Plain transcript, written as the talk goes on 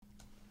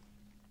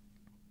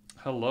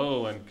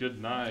Hello and good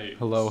night.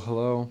 Hello,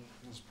 hello.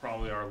 This is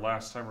probably our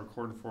last time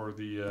recording for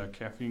the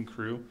caffeine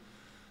crew.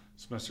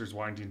 Semester's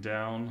winding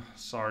down.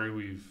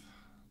 Sorry,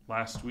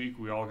 last week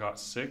we all got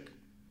sick.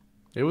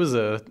 It was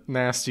a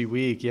nasty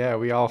week. Yeah,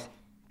 we all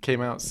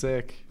came out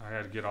sick. I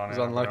had to get on It was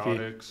unlucky.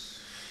 antibiotics.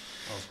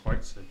 I was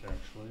quite sick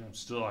actually. I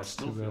still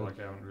Too feel bad. like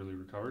I haven't really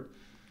recovered.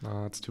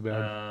 No, that's too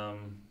bad.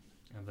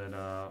 And then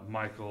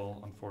Michael,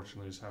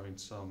 unfortunately, is having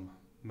some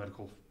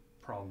medical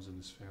problems in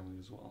his family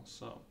as well.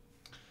 So,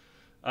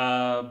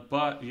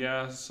 but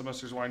yeah,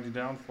 semester's winding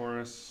down for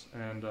us,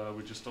 and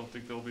we just don't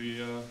think there'll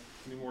be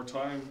any more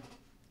time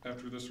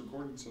after this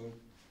recording. So,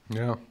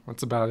 Yeah,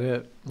 that's about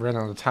it. Ran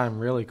out of time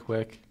really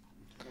quick.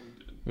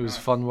 It was Ah,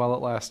 fun while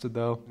it lasted,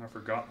 though. I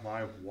forgot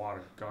my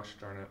water. Gosh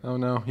darn it! Oh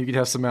no, you could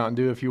have some Mountain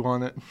Dew if you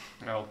want it.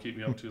 That'll keep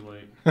me up too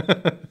late.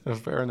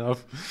 Fair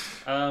enough.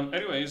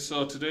 Anyways,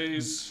 so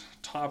today's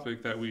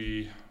topic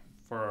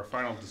for our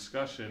final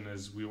discussion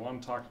is we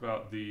want to talk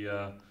about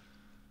the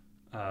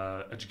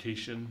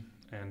education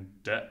and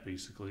debt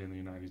basically in the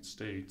United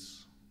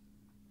States.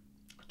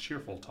 A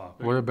cheerful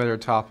topic. What a better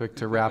topic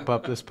to wrap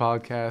up this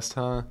podcast,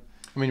 huh?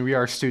 I mean, we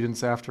are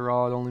students after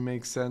all. It only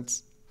makes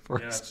sense for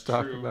us it's to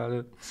talk true. about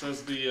it. It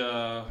says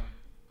I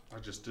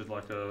just did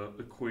like just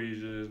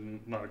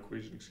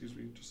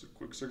a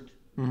quick search.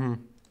 Mm-hmm.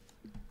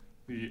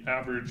 The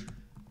average,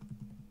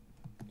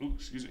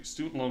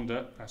 student loan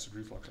debt, acid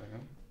reflux, I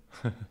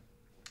know.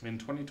 In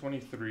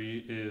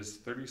 2023 is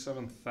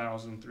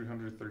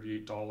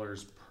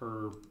 $37,338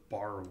 per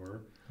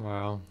borrower,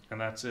 Wow.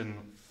 and that's in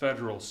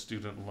federal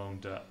student loan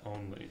debt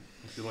only.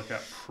 If you look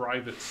at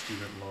private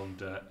student loan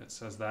debt, it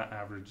says that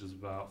average is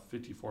about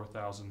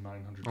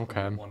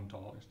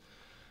 $54,921.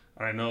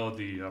 And I know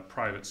the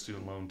private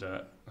student loan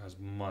debt has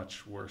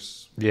much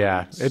worse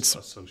Yeah, rates it's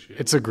associated.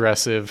 It's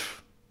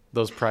aggressive.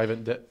 Those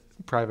private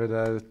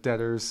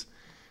debtors,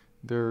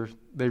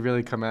 they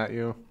really come at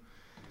you.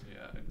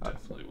 Yeah, I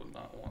definitely would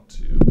not want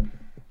to.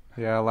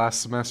 Yeah,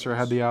 last semester I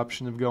had the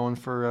option of going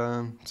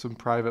for some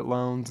private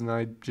loans, and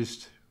I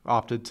just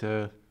opted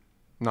to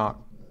not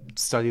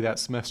study that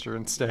semester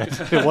instead.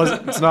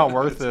 It's not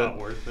worth It's it. not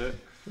worth it.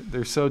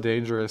 They're so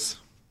dangerous.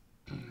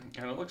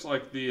 And it looks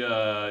like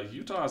the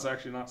Utah is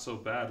actually not so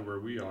bad where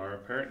we are.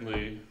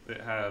 Apparently,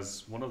 it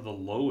has one of the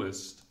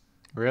lowest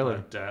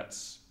Really?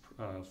 debts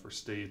for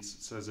states.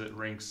 It says it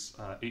ranks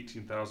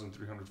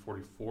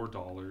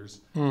 $18,344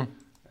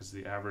 as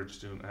the average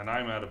student, and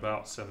I'm at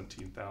about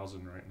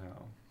 $17,000 right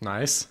now.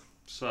 Nice.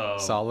 So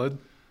Solid.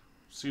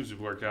 seems to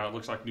work out. It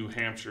looks like New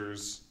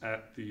Hampshire's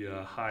at the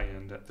high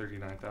end at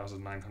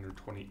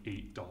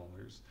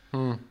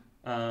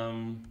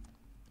 $39,928.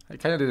 I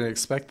kind of didn't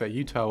expect that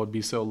Utah would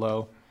be so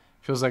low.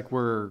 Feels like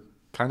we're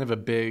kind of a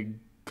big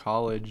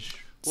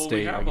college Well, state,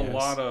 we have I a guess.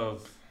 lot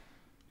of,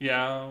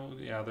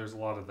 there's a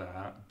lot of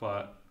that,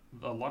 but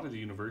a lot of the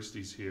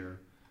universities here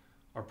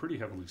are pretty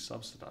heavily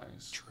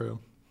subsidized True.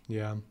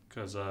 Yeah.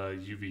 because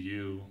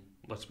UVU,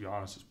 let's be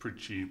honest, is pretty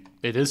cheap.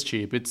 It is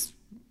cheap.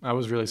 I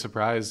was really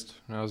surprised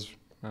when I was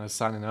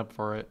signing up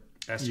for it.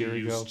 Year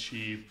ago. SUU's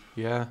cheap.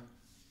 Yeah.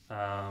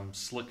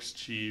 Slick's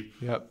cheap.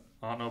 Yep.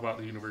 I don't know about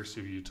the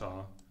University of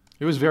Utah.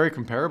 It was very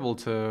comparable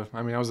to,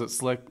 I was at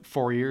Slick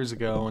 4 years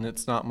ago, and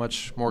it's not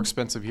much more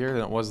expensive here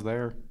than it was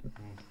there.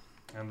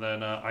 And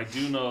then I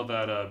do know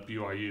that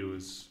BYU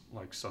is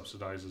like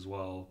subsidized as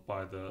well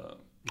by the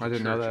I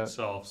didn't know church that.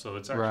 itself, so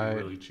it's actually Right.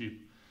 really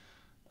cheap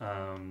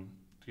to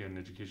get an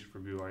education for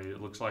BYU.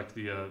 It looks like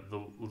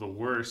the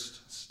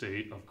worst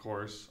state, of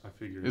course. I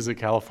figured. Is it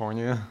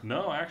California?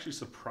 No, actually,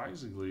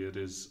 surprisingly, it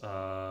is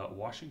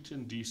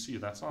Washington D.C.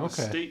 That's not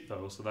Okay. a state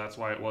though, so that's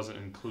why it wasn't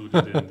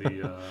included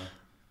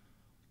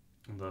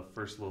in the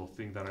first little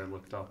thing that I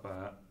looked up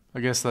at. I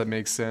guess that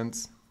makes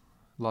sense.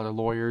 A lot of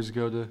lawyers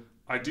go to...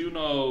 I do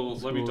know,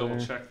 let me School double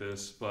there. check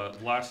this,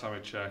 but last time I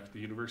checked, the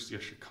University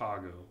of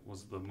Chicago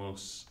was the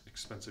most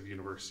expensive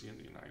university in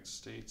the United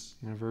States.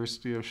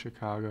 University of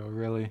Chicago,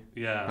 really?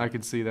 Yeah. I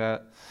could see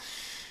that.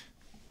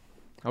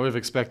 I would have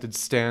expected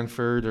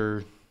Stanford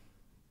or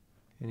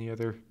any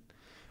other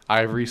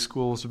Ivy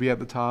schools to be at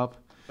the top.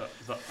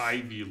 The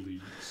Ivy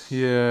Leagues.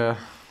 Yeah.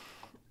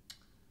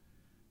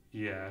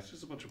 Yeah, it's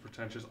just a bunch of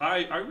pretentious.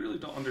 I really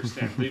don't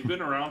understand. They've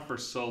been around for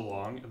so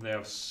long, and they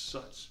have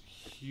such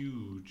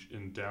huge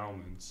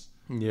endowments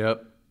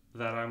Yep.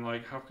 that I'm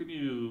like, how can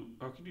you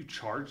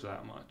charge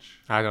that much?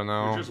 I don't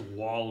know. You're just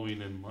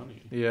wallowing in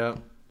money. Yeah.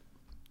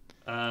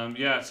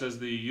 It says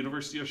the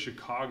University of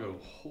Chicago.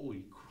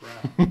 Holy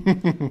crap.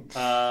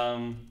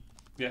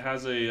 It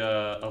has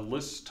a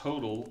list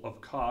total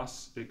of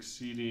costs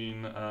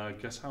exceeding,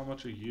 guess how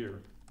much a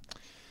year?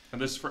 And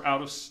this is for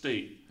out of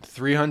state.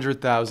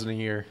 $300,000 a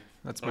year.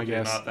 That's my Okay,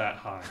 guess. not that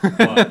high.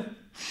 But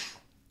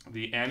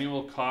the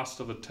annual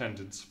cost of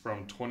attendance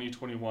from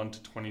 2021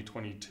 to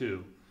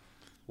 2022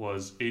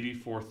 was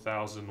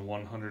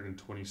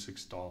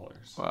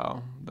 $84,126.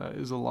 Wow, that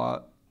is a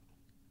lot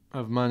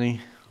of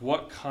money.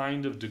 What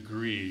kind of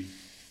degree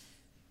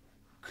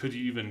could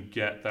you even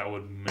get that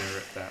would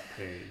merit that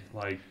pay?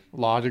 Like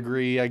Law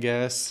degree, I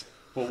guess.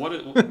 But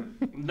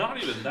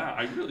not even that.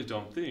 I really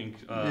don't think.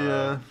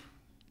 Yeah.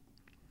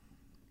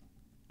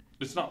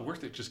 it's not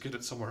worth it. Just get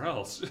it somewhere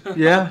else.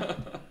 Yeah.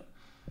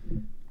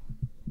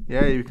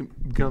 Yeah, you can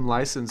become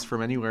licensed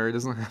from anywhere. It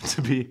doesn't have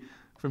to be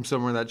from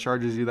somewhere that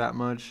charges you that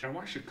much. And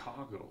why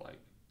Chicago? Like,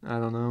 I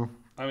don't know.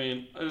 I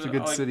mean, It's a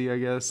good city, I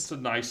guess. It's a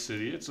nice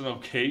city. It's an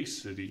okay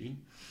city.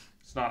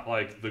 It's not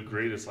like the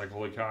greatest. Like,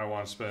 holy cow, I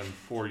want to spend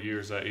 4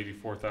 years at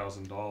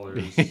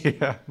 $84,000.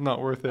 Yeah,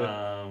 not worth it.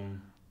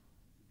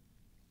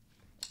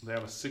 They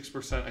have a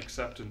 6%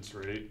 acceptance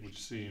rate, which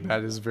seems...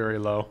 That is very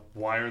low.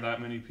 Why are that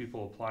many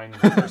people applying in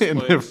the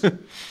first place?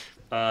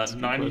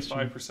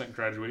 95%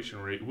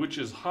 graduation rate, which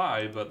is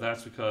high, but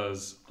that's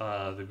because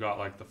they've got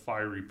like the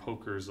fiery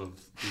pokers of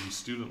the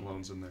student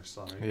loans in their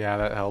side. Yeah,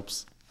 that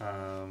helps.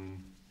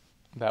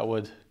 That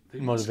would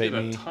motivate me.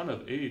 They get a ton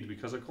of aid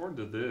because according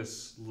to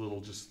this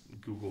little just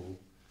Google,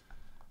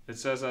 it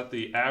says that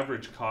the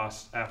average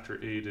cost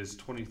after aid is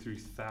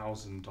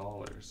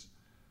 $23,000.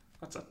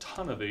 That's a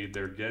ton of aid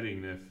they're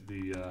getting if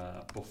the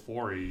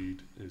before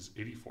aid is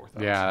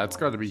 $84,000. Yeah, that's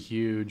got to be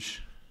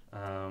huge.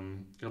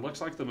 It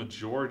looks like the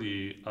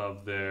majority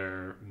of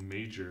their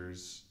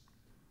majors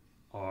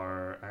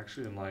are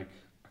actually in like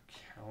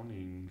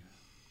accounting.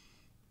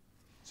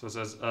 So it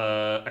says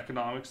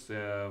economics, they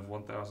have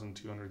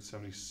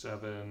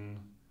 1,277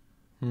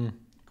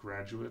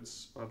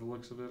 graduates by the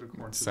looks of it.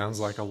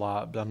 Sounds like a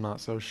lot, but I'm not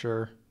so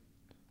sure.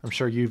 I'm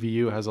sure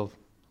UVU has a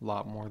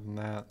lot more than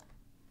that.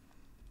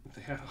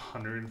 They had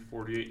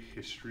 148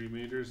 history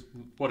majors.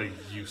 What a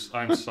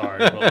I'm sorry,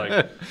 but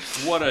like,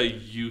 what a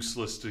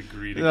useless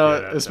degree to get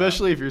at.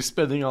 Especially if you're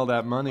spending all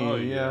that money. Oh,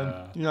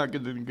 yeah. You're not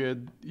getting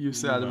good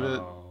use out of it.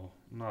 No,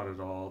 not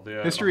at all.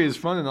 History is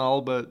fun and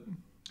all, but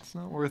it's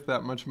not worth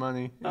that much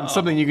money. No. It's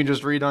something you can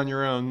just read on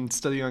your own,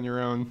 study on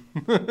your own.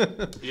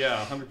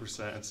 Yeah,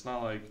 100%. It's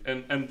not like,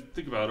 and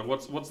think about it.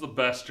 What's the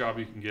best job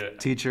you can get?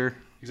 Teacher.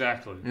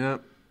 Exactly.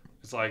 Yep.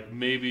 It's like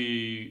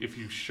maybe if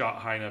you shot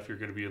high enough, you're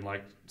going to be in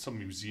like some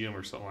museum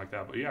or something like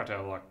that. But you have to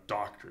have like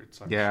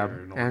doctorates, I'm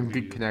sure. And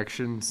good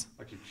connections.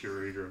 Like a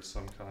curator of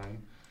some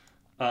kind.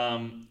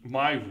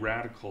 My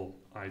radical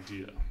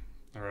idea,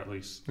 or at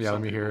least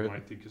some people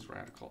might think is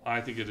radical.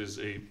 I think it is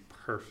a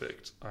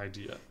perfect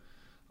idea.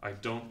 I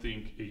don't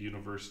think a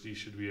university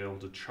should be able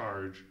to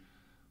charge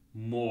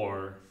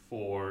more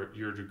for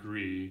your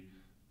degree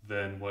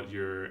than what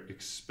your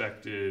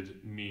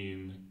expected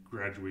mean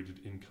graduated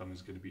income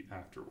is going to be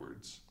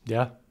afterwards.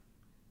 Yeah,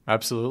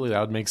 absolutely. That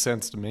would make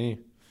sense to me.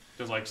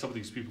 Because like some of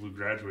these people who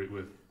graduate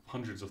with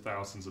hundreds of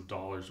thousands of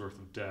dollars worth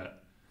of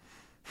debt,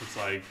 it's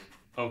like,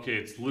 okay,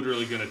 it's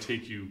literally going to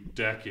take you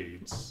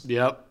decades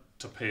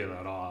to pay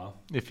that off.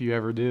 If you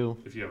ever do.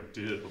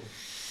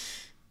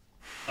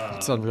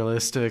 It's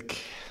unrealistic.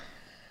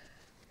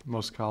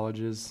 Most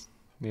colleges,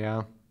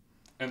 yeah.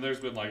 And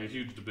there's been like a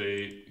huge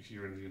debate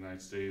here in the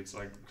United States,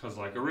 like because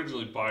like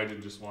originally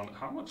Biden just wanted,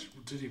 how much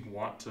did he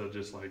want to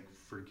just like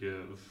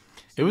forgive?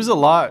 It was a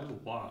lot.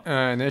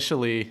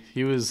 Initially,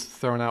 he was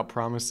throwing out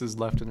promises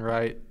left and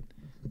right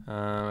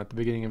at the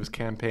beginning of his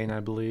campaign, I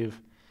believe,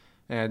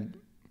 and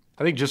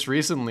I think just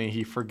recently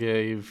he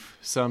forgave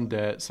some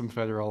debt, some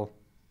federal.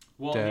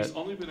 Well, debt. He's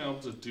only been able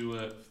to do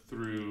it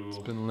through. It's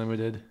been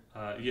limited.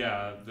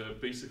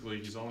 Basically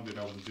he's only been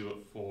able to do it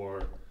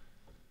for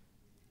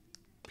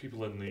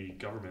people in the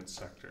government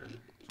sector.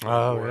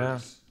 Oh, yeah.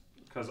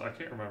 Because I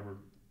can't remember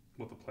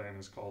what the plan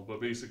is called, but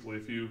basically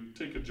if you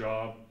take a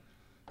job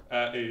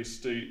at a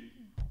state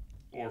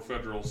or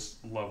federal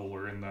level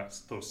or in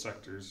those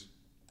sectors,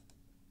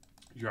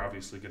 you're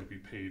obviously going to be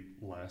paid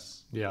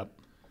less. Yep.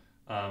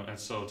 And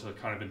so to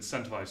kind of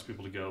incentivize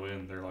people to go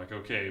in, they're like,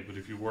 okay, but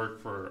if you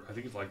work for, I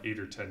think it's like 8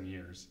 or 10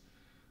 years,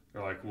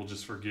 they're like, we'll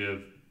just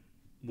forgive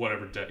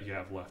whatever debt you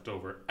have left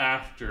over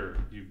after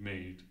you've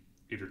made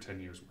 8 or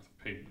 10 years worth of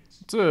payments.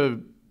 It's a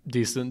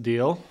decent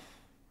deal.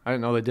 I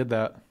didn't know they did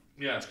that.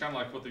 Yeah, it's kind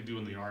of like what they do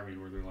in the Army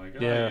where they're like,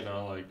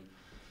 like,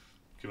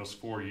 give us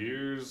 4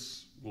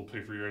 years, we'll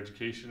pay for your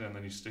education, and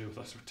then you stay with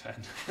us for 10.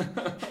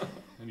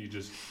 And you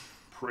just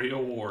pray a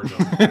war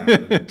doesn't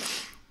happen.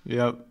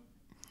 Yep.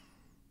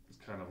 It's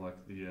kind of like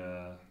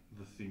the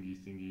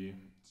thingy.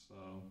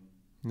 So.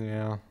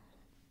 Yeah.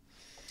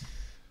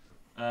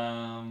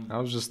 I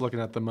was just looking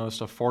at the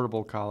most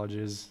affordable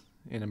colleges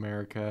in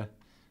America.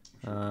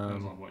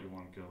 Depends on what you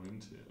want to go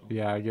into.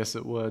 Yeah, I guess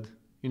it would.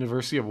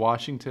 University of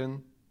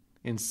Washington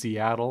in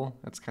Seattle.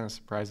 That's kind of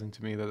surprising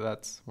to me that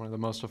that's one of the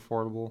most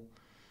affordable.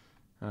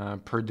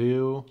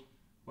 Purdue.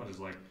 What is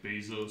like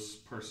Bezos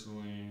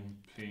personally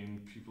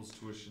paying people's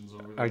tuitions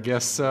over there? I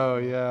guess so,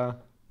 yeah.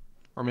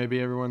 Or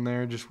maybe everyone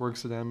there just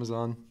works at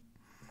Amazon.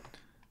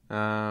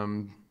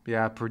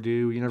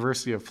 Purdue,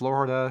 University of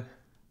Florida.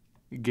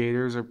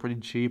 Gators are pretty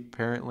cheap,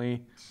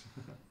 apparently.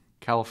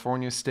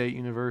 California State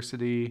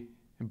University,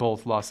 in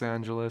both Los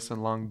Angeles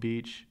and Long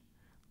Beach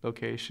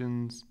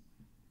locations.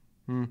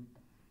 Some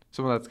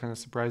of that's kind of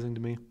surprising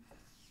to me.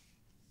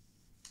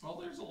 Well,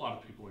 there's a lot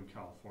of people in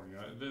California.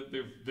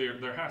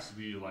 There has to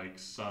be like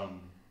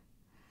some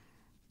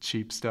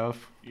cheap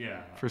stuff.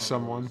 Yeah. For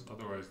someone.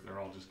 Otherwise, they're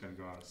all just going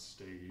to go out of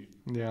state.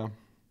 Yeah.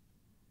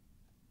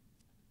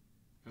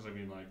 Because I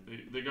mean, like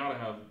they gotta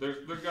have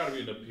there's gotta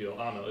be an appeal.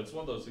 I don't know. It's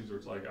one of those things where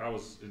it's like I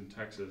was in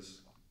Texas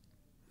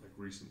like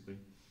recently,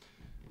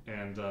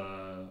 and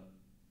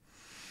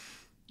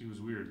it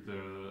was weird.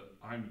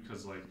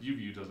 Because like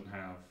UVU doesn't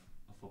have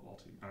a football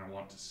team, and I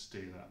want to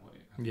stay that way.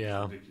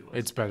 Yeah, it's ridiculous.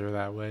 It's better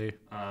that way.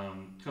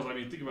 Because I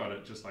mean, think about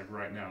it. Just like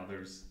right now,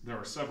 there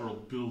are several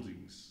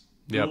buildings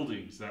Yep.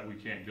 that we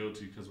can't go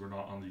to because we're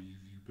not on the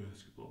UVU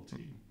basketball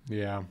team.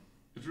 Yeah.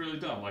 It's really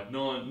dumb. Like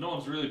no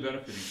one's really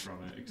benefiting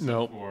from it except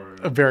Nope. for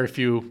A very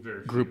few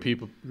group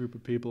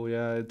of people.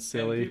 Yeah, it's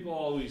silly. And people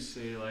always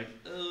say like,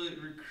 oh,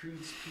 it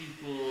recruits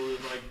people,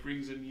 it like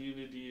brings in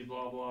unity,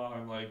 blah blah.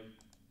 I'm like,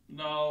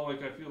 no,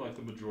 like I feel like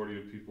the majority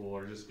of people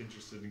are just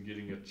interested in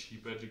getting a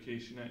cheap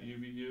education at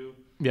UVU.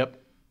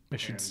 Yep, it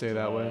should stay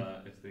that way.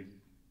 If they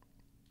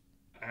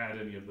add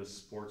any of this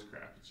sports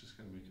crap, it's just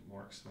going to make it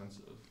more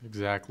expensive.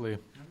 Exactly.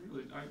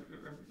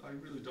 I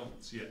really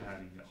don't see it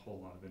adding a whole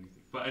lot of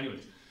anything. But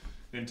anyways,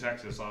 in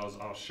Texas, I was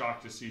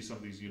shocked to see some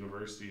of these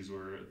universities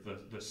where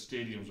the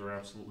stadiums are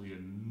absolutely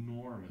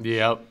enormous.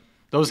 Yep,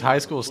 those high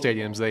school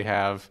stadiums they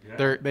have,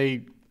 Yeah.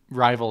 they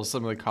rival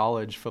some of the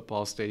college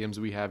football stadiums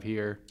we have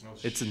here.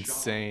 It's shocked.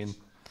 insane.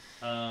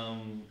 But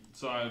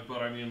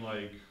I mean,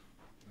 like,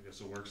 I guess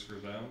it works for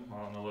them. I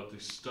don't know what they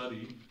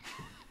study.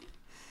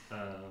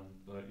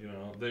 But you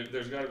know,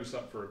 there's got to be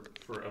something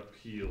for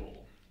appeal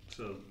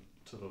to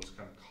those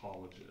kind of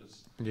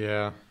colleges.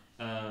 Yeah.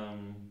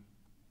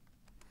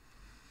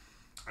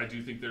 I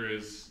do think there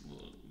is,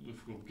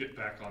 if we'll get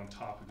back on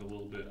topic a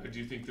little bit, I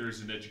do think there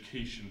is an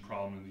education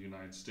problem in the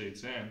United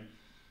States, and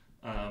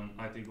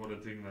I think one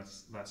of the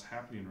things that's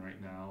happening right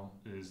now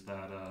is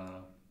that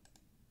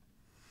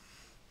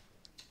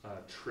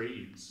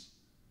trades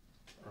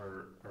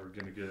are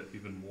going to get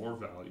even more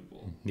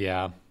valuable.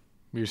 Yeah,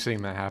 you're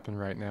seeing that happen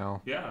right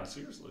now. Yeah,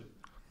 seriously.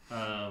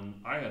 I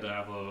had to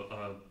have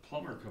a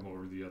plumber come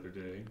over the other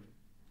day.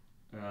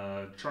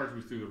 Charged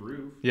me through the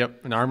roof.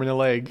 Yep, an arm and a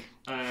leg.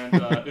 And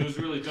it was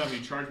really dumb.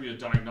 He charged me a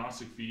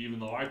diagnostic fee, even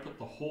though I put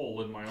the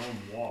hole in my own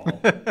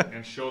wall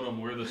and showed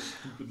him where the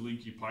stupid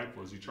leaky pipe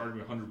was. He charged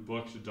me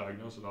 $100 to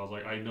diagnose it. I was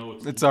like, I know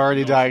it's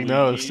already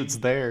diagnosed. Leaking. It's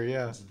there,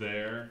 yeah. It's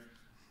there.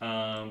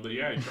 But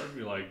yeah, he charged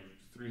me like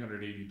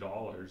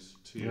 $380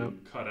 to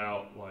cut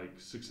out like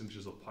 6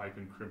 inches of pipe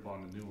and crimp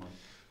on a new one.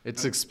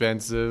 It's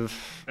expensive.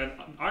 And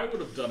I would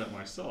have done it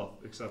myself,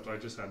 except I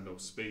just had no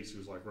space. It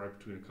was like right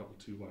between a couple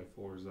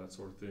 2x4s, that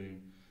sort of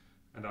thing.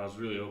 And I was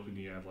really hoping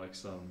he had like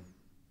some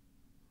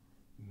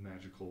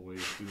magical way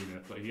of doing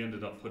it. But he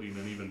ended up putting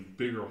an even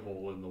bigger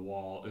hole in the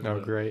wall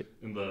Great.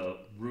 in the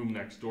room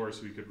next door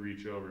so he could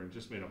reach over, and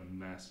just made a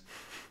mess.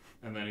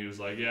 And then he was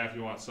like, yeah, if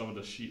you want someone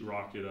to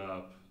sheetrock it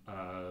up,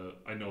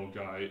 I know a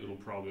guy, it'll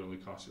probably only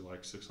cost you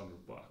like $600.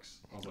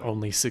 I was like,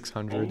 only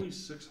 $600. Only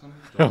 $600.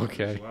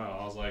 Okay. Wow.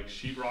 I was like,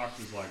 sheetrock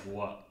is like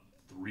what,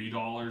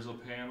 $3 a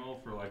panel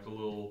for like a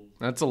little.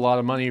 That's a lot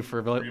of money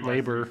for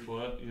labor. 3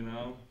 foot, you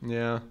know.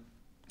 Yeah.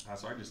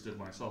 So I just did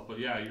myself, but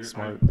yeah,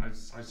 Smart.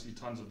 I see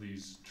tons of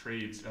these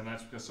trades, and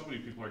that's because so many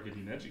people are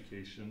getting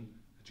education,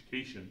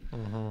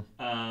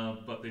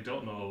 Mm-hmm. but they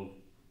don't know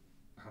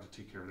how to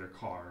take care of their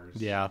cars.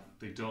 Yeah.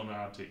 They don't know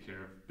how to take care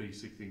of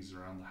basic things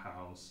around the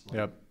house. Like,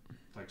 Yep.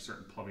 Like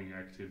certain plumbing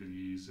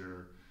activities,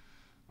 or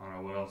I don't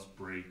know what else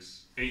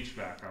breaks.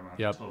 HVAC, I'm at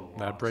Yep. total loss.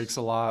 That breaks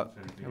a lot.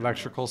 If anything,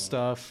 Electrical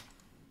stuff.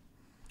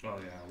 Oh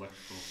yeah,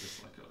 electrical is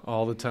just like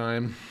all the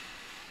time.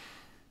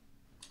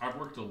 I've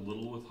worked a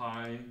little with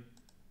high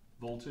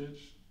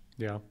voltage.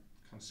 Yeah. Kind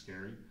of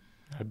scary.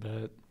 I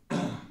bet.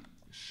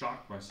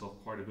 Shocked myself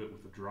quite a bit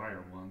with the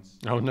dryer once.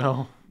 Oh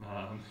no.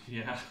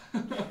 Yeah.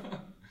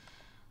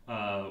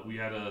 We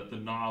had the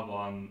knob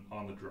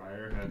on the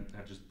dryer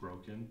had just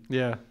broken.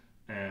 Yeah.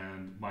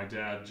 And my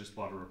dad just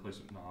bought a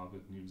replacement knob,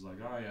 and he was like,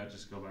 "Oh yeah,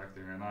 just go back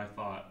there." And I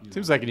thought,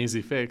 seems like an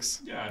easy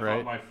fix. Yeah, I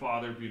thought my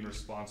father, being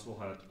responsible,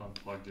 had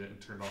unplugged it and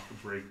turned off the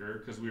breaker,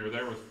 because we were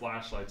there with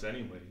flashlights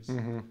anyways.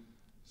 Mm-hmm.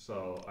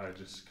 So I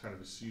just kind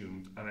of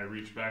assumed, and I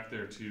reached back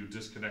there to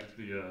disconnect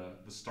the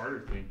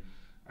starter thing.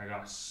 I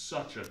got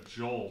such a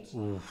jolt.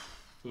 Oof.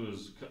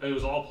 It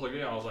was all plugged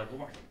in. I was like, oh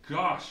my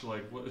gosh,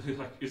 like what?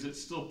 Like, is it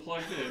still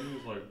plugged in? He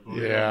was like, oh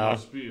yeah, it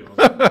must be. I was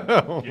like,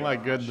 oh my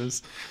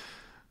goodness.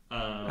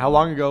 How How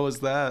long ago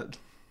was that?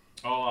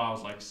 Oh, I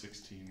was like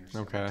 16 or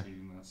 17, Okay.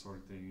 that sort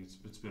of thing.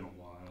 It's been a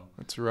while.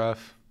 That's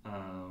rough.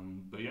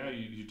 But yeah,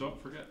 you don't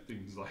forget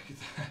things like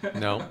that.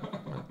 No,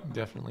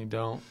 definitely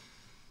don't.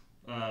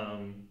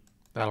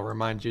 That'll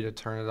remind you to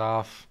turn it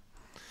off.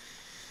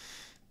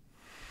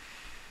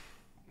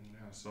 Yeah,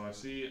 so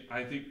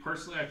I think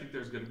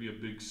there's going to be a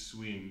big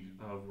swing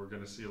of, we're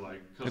going to see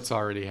like, It's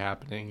already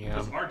happening, yeah.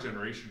 because our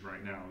generation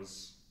right now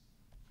is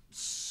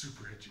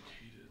super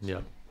educated.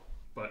 Yep.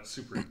 But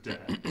super in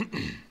debt.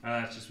 And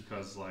that's just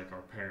because like our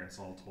parents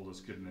all told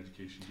us get an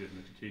education.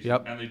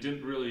 Yep. And they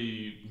didn't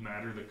really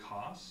matter the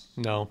cost.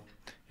 No.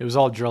 It was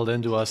all drilled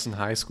into us in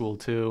high school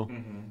too.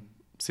 Mm-hmm.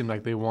 Seemed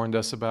like they warned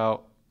us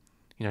about,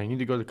 you need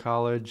to go to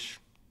college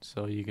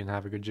so you can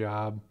have a good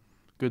job,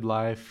 good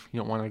life.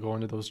 You don't want to go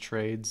into those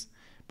trades.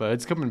 But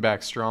it's coming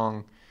back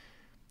strong.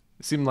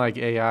 It seemed like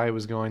AI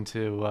was going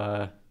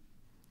to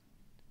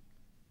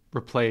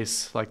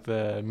replace like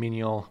the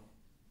menial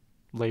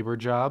labor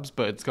jobs,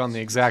 but it's gone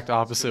the exact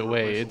opposite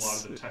way.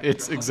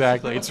 It's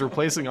exactly it's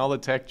replacing all the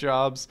tech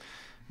jobs,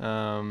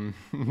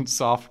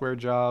 software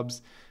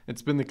jobs.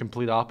 It's been the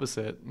complete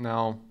opposite.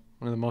 Now,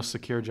 one of the most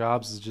secure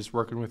jobs is just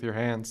working with your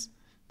hands.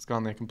 It's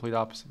gone the complete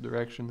opposite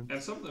direction.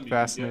 And some of them you can get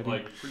Fascinating.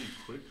 like pretty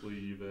quickly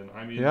even.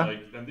 I mean, Yeah.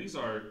 like, and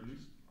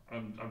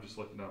I'm just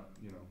looking up,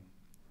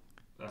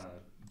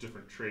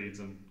 different trades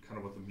and kind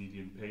of what the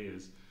median pay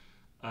is.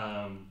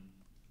 A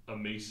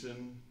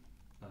mason,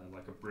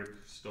 like a brick,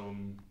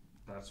 stone,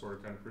 that sort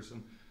of kind of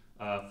person,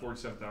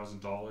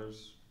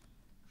 $47,000,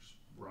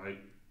 right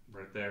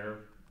there.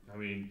 I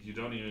mean, you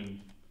don't even.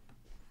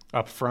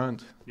 Up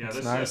front. Yeah, It's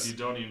this nice. says you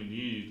don't even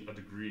need a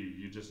degree.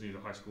 You just need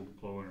a high school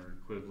diploma or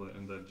equivalent,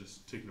 and then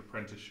just take an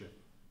apprenticeship.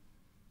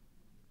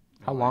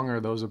 How long are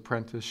those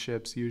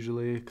apprenticeships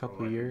usually? A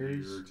couple like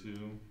years? A year or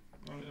two.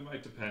 I mean, it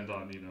might depend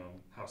on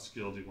how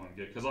skilled you want to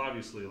get, because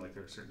obviously, like,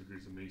 there are certain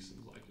degrees of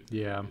masons. Like, if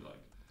you Yeah. be, like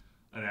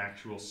an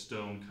actual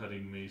stone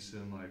cutting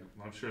mason, like,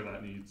 I'm sure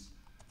that needs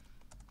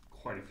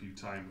quite a few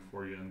time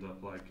before you end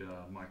up like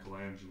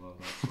Michelangelo.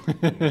 That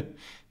sort of thing.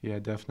 Yeah,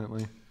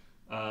 definitely.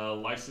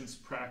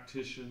 Licensed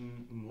practical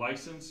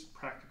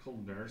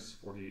nurse,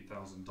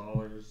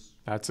 $48,000.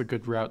 That's a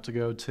good route to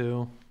go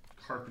to.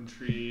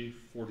 Carpentry,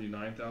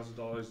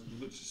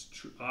 $49,000, which is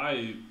true.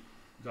 I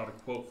got a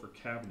quote for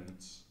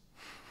cabinets.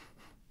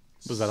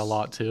 Was that a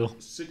lot too?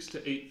 $6,000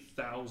 to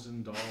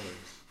 $8,000.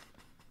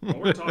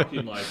 We're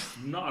talking like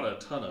not a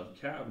ton of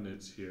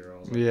cabinets here.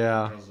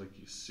 Yeah. I was like,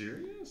 you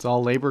serious? It's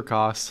all labor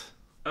costs.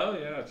 Oh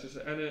yeah, it's just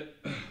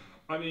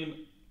I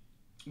mean,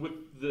 with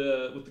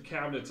the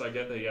cabinets, I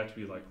get that you have to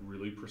be like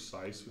really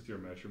precise with your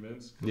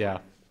measurements. Yeah.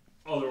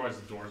 Otherwise,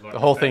 the door's not. The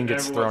whole thing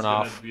gets thrown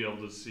gonna off. Be able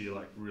to see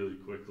like really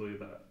quickly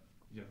that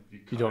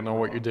you don't know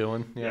what you're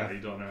doing. Yeah, you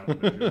don't know how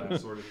to measure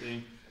that sort of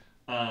thing.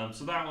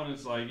 So that one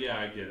is like, yeah,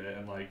 I get it.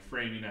 And like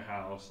framing a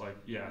house, like,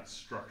 yeah, it's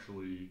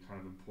structurally kind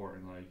of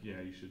important. Like,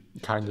 yeah, you should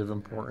kind of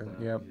important.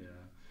 Yep.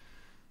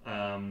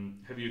 Yeah.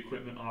 Heavy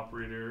equipment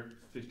operator,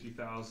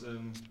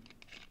 $50,000.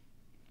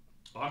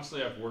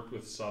 Honestly, I've worked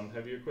with some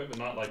heavy equipment,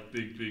 not like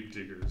big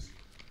diggers,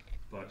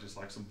 but just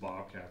like some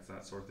bobcats,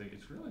 that sort of thing.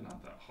 It's really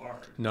not that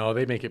hard. No,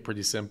 they make it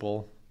pretty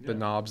simple. Yeah. The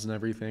knobs and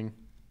everything.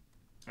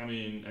 I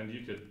mean, and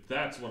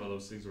that's one of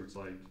those things where it's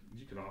like,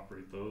 you could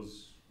operate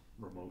those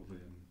remotely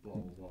and blah,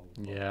 blah, blah,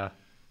 blah. Yeah.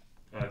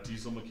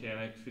 Diesel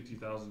mechanic,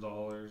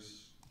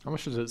 $50,000. How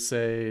much does it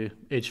say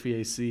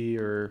HVAC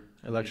or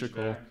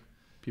electrical HVAC.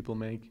 people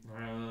make?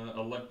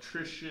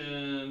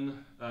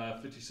 Electrician,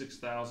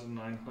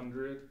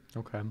 $56,900.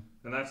 Okay.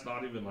 And that's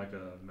not even like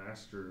a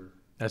master.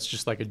 That's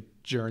just like a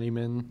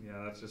journeyman.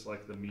 Yeah, that's just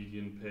like the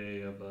median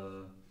pay of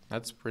a.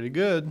 That's pretty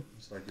good.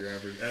 It's like your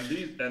average.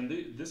 And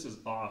this is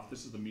off.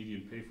 This is the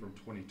median pay from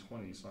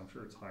 2020, so I'm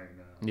sure it's higher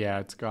now. Yeah,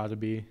 it's got to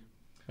be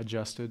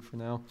adjusted for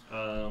now.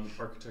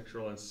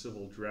 Architectural and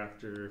civil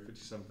drafter,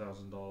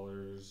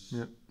 $57,000.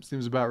 Yep,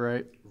 seems about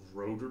right.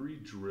 Rotary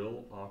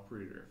drill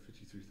operator,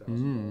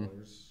 $53,000.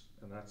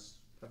 And that's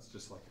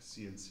just like a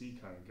CNC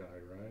kind of guy,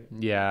 right?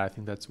 Yeah, I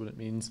think that's what it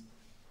means.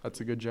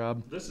 That's a good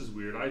job. This is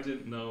weird. I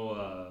didn't know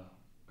a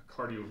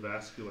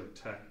cardiovascular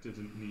tech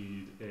didn't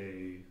need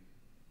a.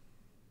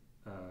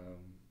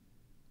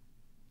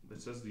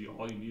 It says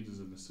all you need is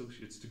an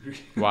associate's degree.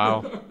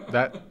 Wow,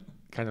 that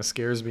kind of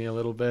scares me a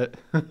little bit.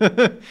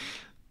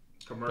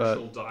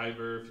 Commercial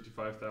diver,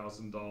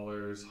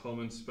 $55,000. Home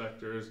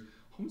inspectors,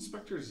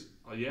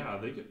 yeah,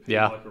 they get paid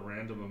like a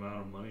random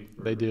amount of money.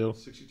 They do.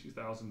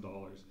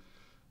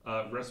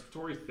 $62,000.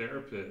 Respiratory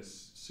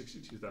therapist,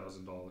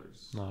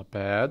 $62,000. Not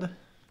bad. And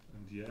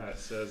yeah, it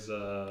says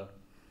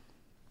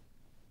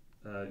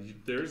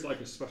there's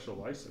like a special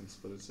license,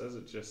 but it says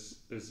it just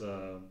is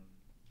a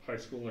high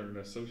school or an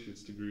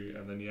associate's degree,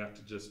 and then you have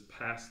to just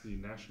pass the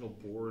National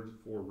Board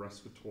for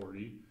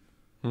Respiratory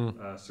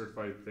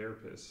Certified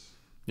Therapists.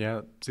 Yeah,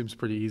 it seems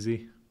pretty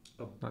easy.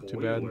 Not too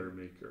bad.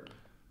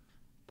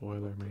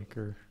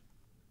 Boilermaker.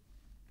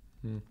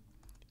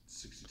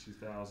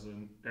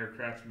 62,000.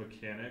 Aircraft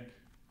mechanic,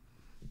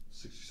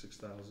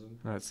 66,000.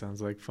 That sounds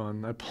like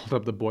fun. I pulled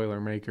up the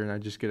Boilermaker and I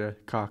just get a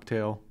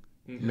cocktail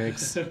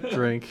mix,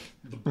 drink,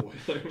 The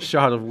boiler.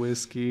 shot of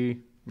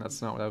whiskey.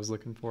 That's not what I was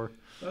looking for.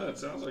 It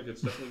sounds like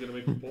it's definitely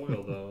going to make it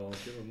boil, though. I'll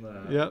give them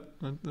that. Yep,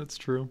 that's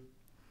true.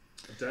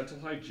 Dental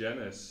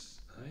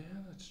hygienist. Oh, yeah,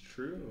 that's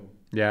true.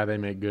 Yeah, they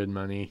make good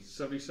money.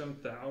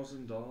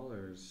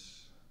 $77,000.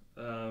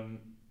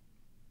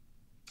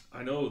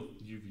 I know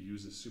UVU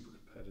is super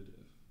competitive,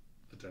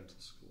 the dental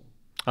school.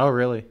 Oh,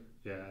 really?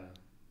 Yeah.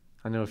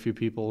 I know a few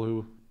people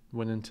who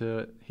went into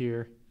it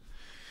here.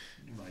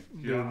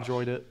 They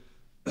enjoyed it.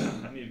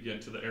 I need to get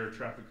into the air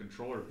traffic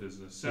controller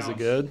business. Is it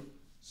good?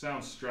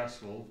 Sounds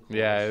stressful.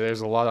 Yeah,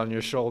 there's a lot on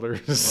your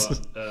shoulders.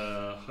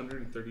 But,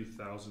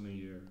 $130,000 a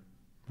year.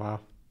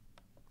 Wow.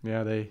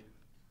 Yeah, they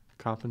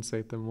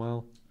compensate them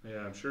well.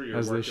 Yeah, I'm sure you're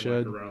As they working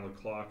should. like around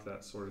the clock,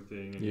 that sort of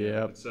thing. And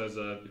Yep. It says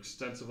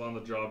extensive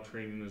on-the-job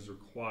training is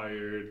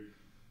required.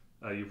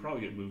 You probably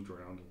get moved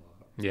around a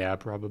lot. Yeah,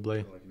 probably.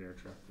 Like an air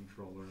traffic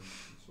controller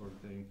sort of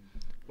thing.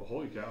 But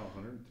holy cow,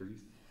 $130,000.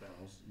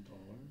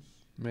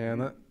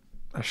 Man,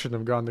 I shouldn't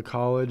have gone to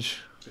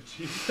college.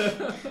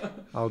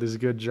 All these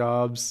good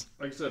jobs.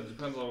 Like I said, it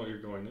depends on what you're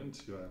going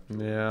into afterwards.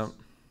 Yeah.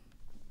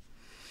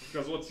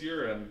 Because what's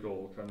your end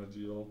goal kind of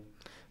deal?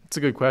 It's a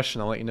good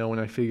question. I'll let you know when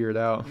I figure it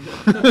out.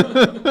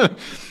 I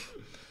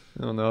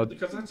don't know.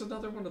 Because that's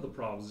another one of the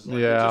problems. Like,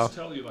 Yeah. they just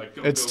tell you, like,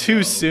 go, It's go, too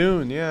go,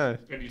 soon, yeah.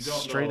 and you don't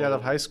Straight know out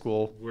of high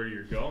school. where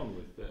you're going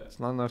with it. It's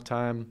not enough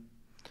time.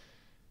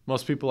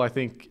 Most people, I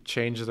think,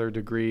 change their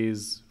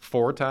degrees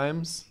 4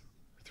 times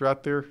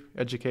throughout their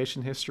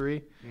education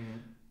history. Mm-hmm.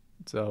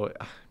 So,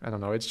 I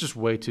don't know. It's just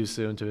way too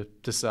soon to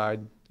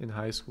decide in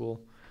high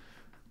school.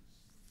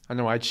 I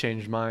know I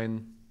changed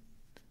mine.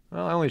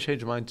 Well, I only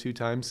changed mine 2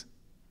 times.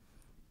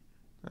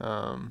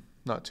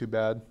 Not too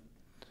bad.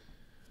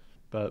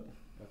 But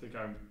I think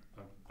I'm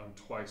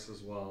twice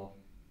as well.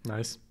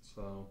 nice.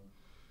 So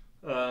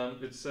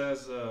it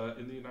says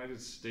in the United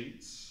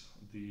States,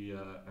 the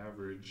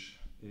average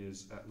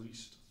is at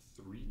least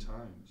 3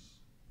 times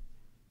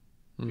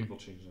people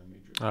change their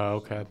major. Oh,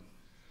 okay.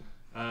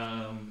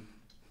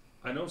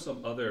 I know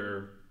some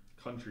other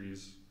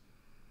countries,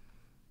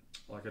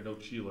 like I know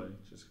Chile,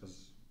 just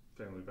because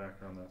family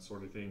background, that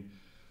sort of thing.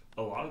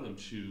 A lot of them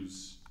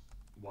choose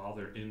while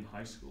they're in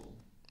high school.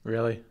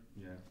 Really?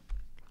 Yeah,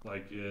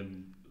 like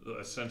in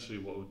essentially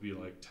what would be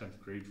like 10th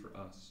grade for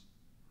us.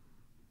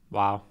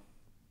 Wow.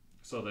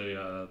 So they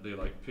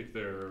like pick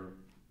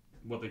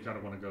what they kind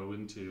of want to go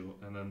into,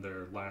 and then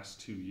their last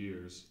 2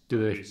 years.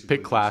 Do they basically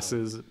pick just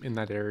classes in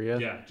that area?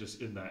 Yeah,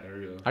 just in that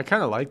area. I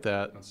kind of like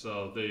that. And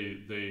so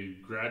they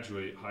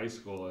graduate high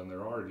school, and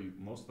they're already,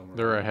 most of them are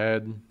They're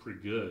ahead. pretty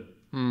good.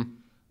 Hmm.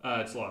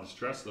 It's a lot of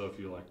stress though if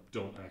you like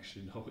don't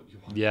actually know what you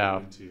want to Yeah. go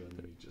into, and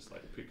then you just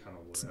like pick kind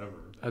of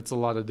whatever. That's a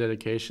lot of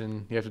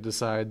dedication. You have to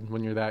decide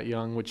when you're that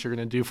young what you're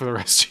going to do for the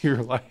rest of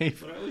your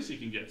life. But at least you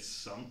can get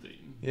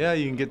something. Yeah,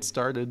 you can get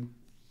started.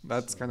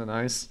 That's kind of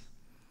nice.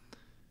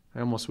 I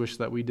almost wish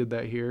that we did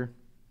that here.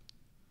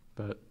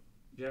 But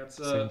Yeah, it's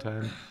same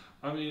time.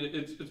 I mean,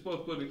 it's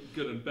both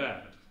good and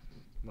bad.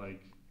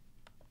 Like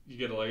you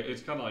get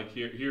it's kind of like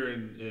here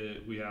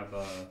in we have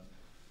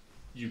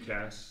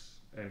UCAS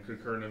and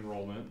concurrent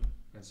enrollment,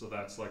 and so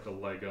that's like a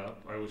leg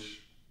up. I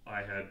wish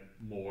I had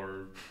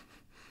more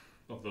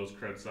of those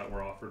credits that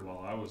were offered while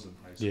I was in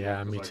high school.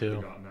 Yeah, me I too. could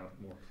have gotten out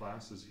more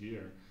classes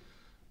here.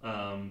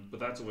 But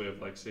that's a way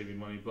of like saving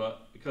money.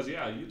 But because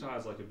Utah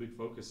has like a big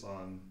focus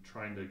on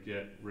trying to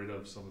get rid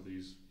of some of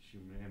these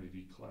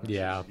humanity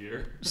classes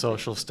here.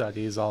 Social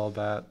studies, all of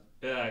that.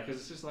 Yeah,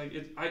 because it's just like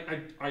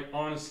I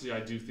honestly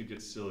I do think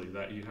it's silly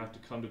that you have to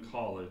come to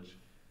college,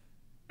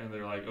 and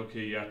they're like,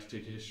 okay, you have to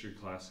take a history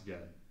class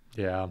again.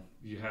 Yeah.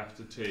 You have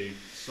to take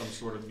some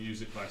sort of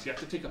music class. You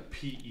have to take a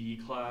PE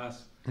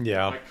class.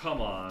 Yeah. Like,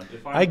 come on.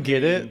 If I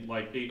get paying, it.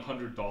 Like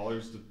 $800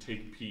 to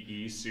take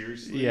PE,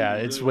 seriously? Yeah,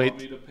 you it's really way.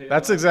 want me to pay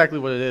That's that? exactly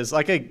what it is.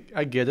 Like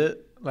I get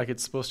it. Like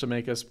it's supposed to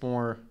make us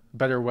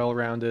better,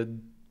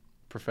 well-rounded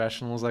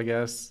professionals, I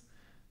guess.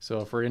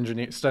 So if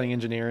we're studying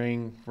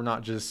engineering, we're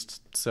not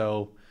just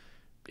so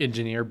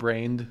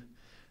engineer-brained.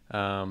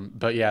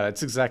 But yeah,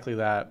 that's exactly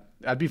that.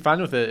 I'd be fine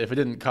with it if it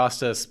didn't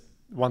cost us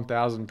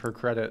 $1,000 per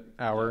credit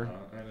hour.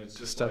 And it's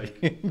just study.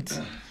 like,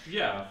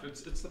 yeah,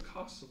 it's the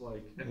cost of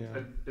like,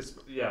 and it's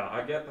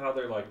I get how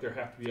there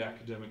have to be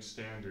academic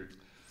standards,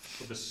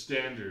 but the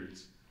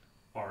standards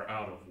are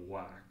out of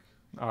whack.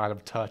 Out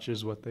of touch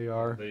is what they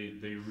are.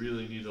 They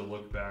really need to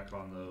look back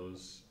on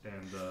those.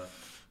 And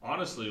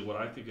honestly, what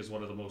I think is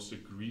one of the most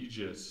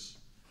egregious,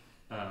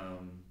 I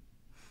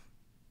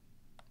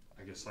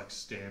guess like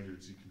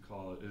standards you can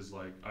call it, is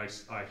like I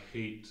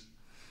hate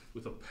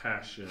with a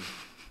passion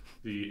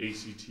the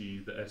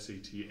ACT, the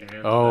SAT, and the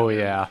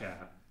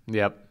MCAT.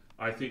 Yep.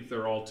 I think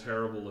they're all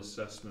terrible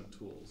assessment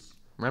tools.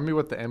 Remind me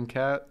what the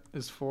MCAT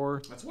is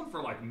for? That's one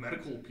for like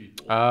medical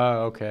people.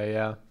 Oh, okay,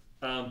 yeah.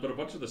 But a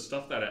bunch of the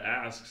stuff that it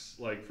asks,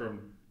 like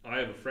I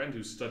have a friend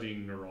who's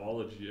studying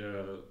neurology.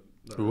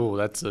 Ooh,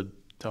 that's a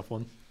tough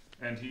one.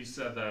 And he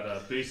said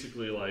that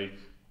basically, like,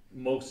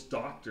 most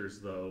doctors,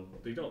 though,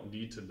 they don't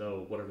need to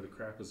know whatever the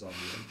crap is on the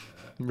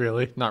MCAT.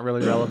 Really? Not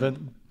really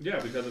relevant?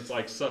 Yeah, because it's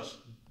like such.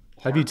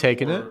 Have you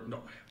taken it? No.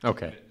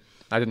 Okay.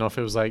 I didn't know if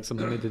it was like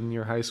something they did in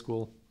your high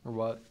school or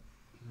what.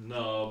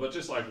 No, but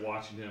just like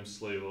watching him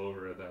slave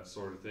over at that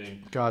sort of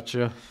thing.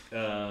 Gotcha.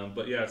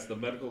 But yeah, it's the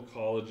medical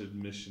college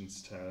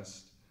admissions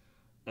test.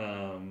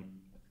 And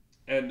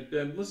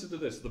listen to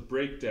this, the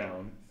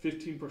breakdown,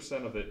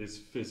 15% of it is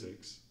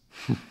physics.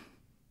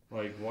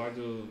 Like, I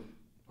don't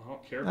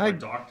care if my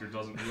doctor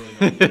doesn't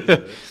really know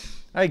physics.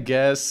 I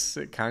guess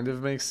it kind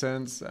of makes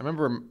sense. I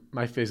remember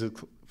my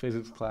physics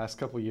class a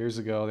couple years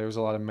ago, there was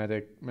a lot of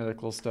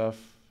medical stuff.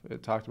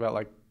 It talked about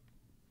like,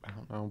 I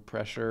don't know,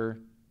 pressure,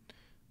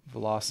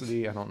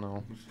 velocity, I don't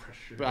know.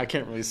 Pressure. But I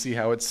can't really see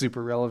how it's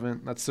super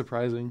relevant. That's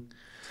surprising.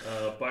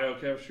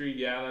 Biochemistry,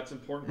 yeah, that's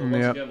important. But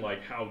once again,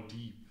 like, how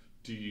deep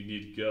do you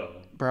need to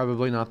go?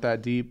 Probably not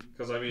that deep.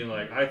 Because, I mean,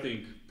 like, I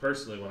think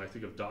personally, when I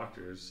think of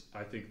doctors,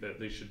 I think that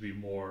they should be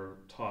more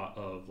taught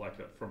of like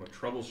from a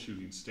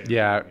troubleshooting standpoint.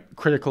 Yeah,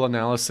 critical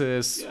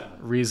analysis, Yeah.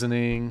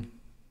 reasoning,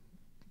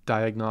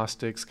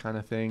 diagnostics kind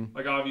of thing.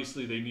 Like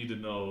obviously they need to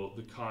know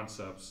the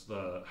concepts,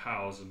 the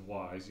hows and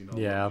whys,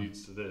 Yeah. what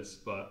leads to this,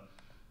 but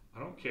I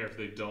don't care if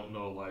they don't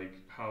know like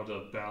how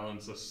to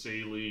balance a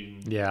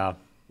saline, Yeah.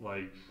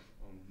 like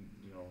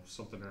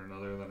something or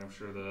another that I'm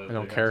sure that I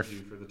don't they care have to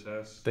if do for the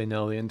test. they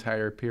know the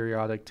entire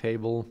periodic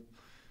table.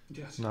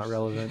 Yes, not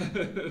relevant.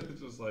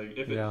 It's just like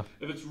if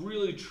it's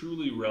really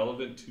truly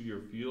relevant to your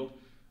field,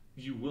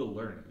 you will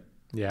learn it.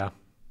 Yeah.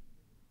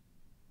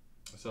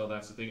 So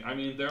that's the thing. I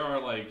mean, there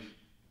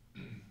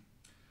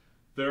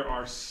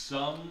are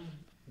some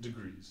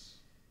degrees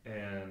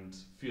and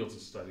fields of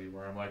study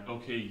where I'm like,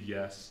 okay,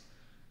 yes,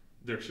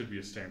 there should be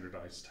a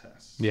standardized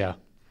test. Yeah.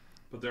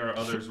 But there are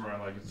others where I'm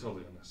like, it's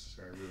totally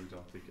unnecessary. I really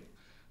don't think it.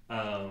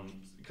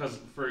 Because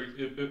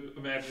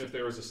imagine if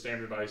there was a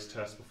standardized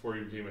test before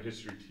you became a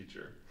history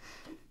teacher.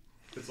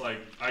 It's like,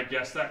 I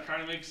guess that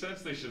kind of makes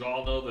sense. They should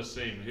all know the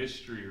same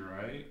history,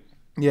 right?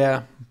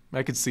 Yeah,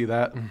 I could see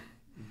that.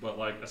 But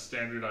like a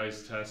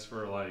standardized test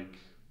for like,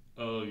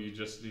 oh, you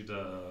just need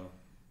to.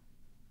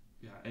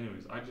 Yeah.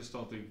 Anyways, I just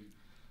don't think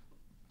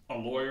a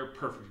lawyer.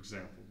 Perfect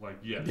example. Like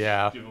yes.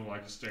 Yeah. Give them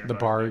like a standardized The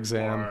bar like,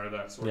 exam. bar,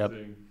 that sort of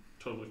thing.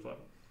 Totally fun.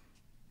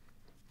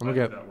 I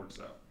think that works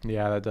out.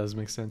 Yeah, that does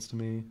make sense to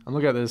me. I'm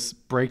looking at this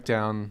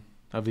breakdown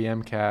of the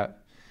MCAT.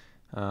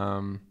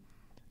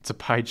 It's a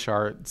pie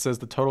chart. It says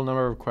the total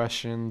number of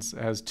questions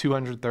has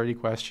 230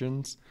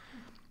 questions,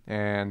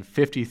 and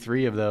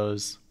 53 of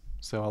those,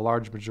 so a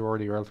large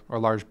majority or a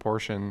large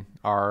portion,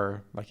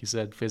 are, like you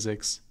said,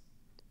 physics.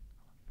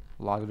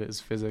 A lot of it is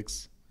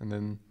physics. And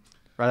then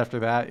right after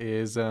that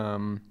is,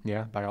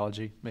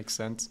 biology. Makes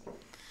sense.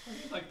 I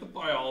mean, like the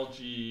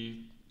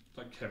biology,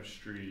 like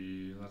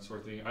chemistry, that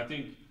sort of thing. I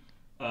think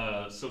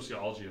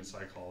sociology and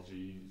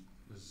psychology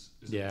is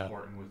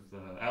important with,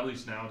 at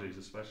least nowadays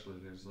especially,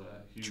 there's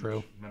a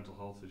huge mental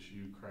health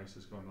issue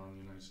crisis going on in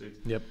the United States.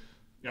 Yep.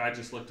 Yeah, I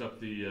just looked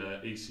up the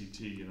ACT,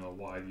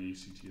 why the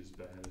ACT is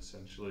bad,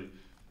 essentially.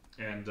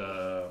 And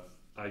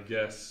I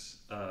guess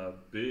a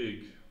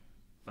big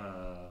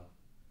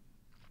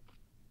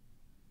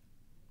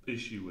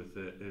issue with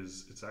it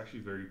is it's actually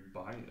very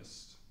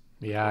biased.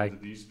 Yeah, to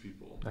these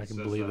people. I can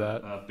believe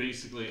that.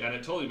 Basically, and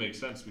it totally makes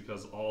sense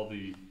because all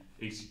the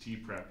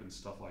ACT prep and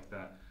stuff like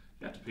that,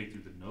 you have to pay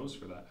through the nose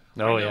for that.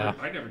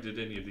 I never did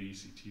any of the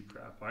ACT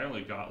prep. I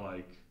only got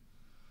I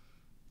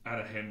had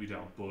a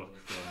hand-me-down book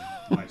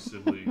from my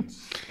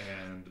siblings,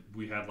 and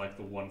we had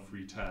the one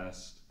free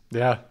test.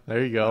 Yeah,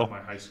 there you go.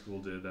 My high school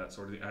did that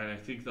sort of thing, and I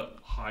think the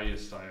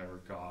highest I ever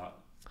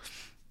got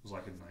was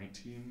a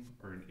 19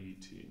 or an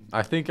 18.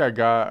 I think I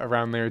got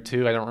around there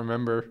too. I don't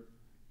remember.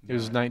 It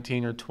was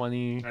 19 or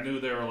 20. I knew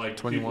there were 21.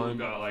 People who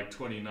got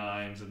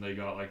 29s and they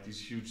got these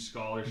huge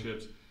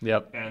scholarships.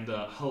 Yep. And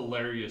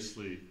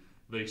hilariously,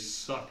 they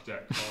sucked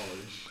at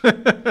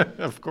college.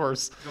 Of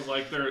course. Because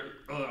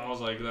I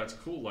was like, that's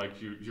cool.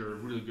 You're a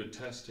really good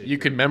test taker. You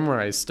could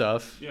memorize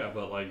stuff. Yeah,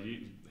 but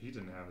he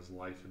didn't have his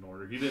life in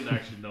order. He didn't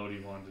actually know what he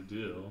wanted to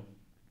do.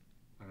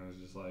 And I was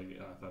just I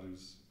thought he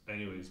was.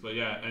 Anyways, but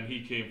yeah, and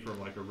he came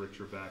from a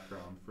richer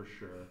background for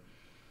sure.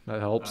 That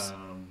helps.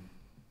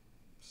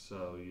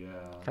 So yeah,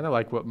 kind of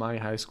like what my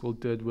high school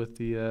did with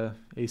the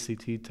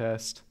ACT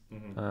test.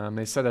 Mm-hmm.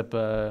 They set up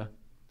a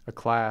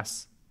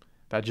class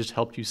that just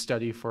helped you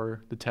study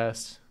for the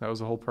test. That was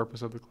the whole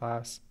purpose of the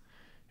class.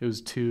 It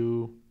was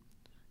two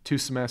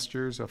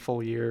semesters, a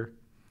full year.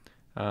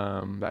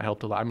 That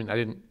helped a lot. I mean,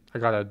 I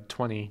got a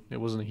 20. It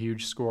wasn't a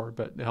huge score,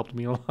 but it helped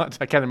me a lot.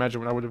 I can't imagine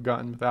what I would have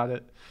gotten without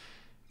it.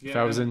 Yeah, if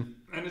I was in.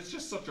 And it's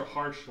just such a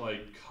harsh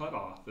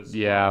cutoff as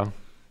well.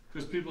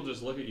 Because people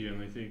just look at you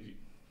and they think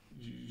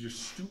you're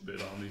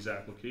stupid on these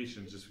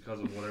applications just because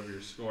of whatever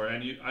your score,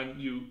 and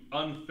you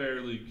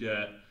unfairly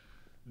get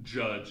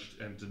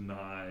judged and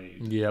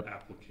denied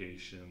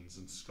applications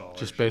and scholarships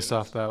just based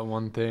off that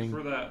one thing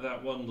for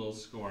that one little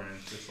score, and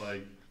it's just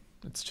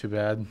it's too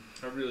bad.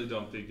 I really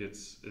don't think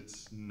it's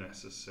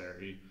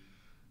necessary.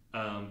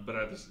 But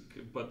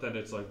then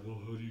it's well,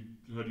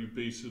 how do you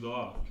base it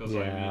off? Because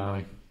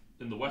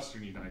in the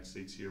Western United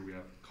States here we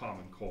have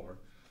Common Core.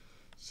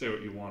 Say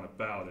what you want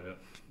about it,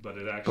 but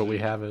it actually. But we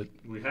have it.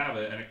 We have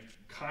it, and it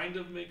kind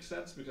of makes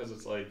sense because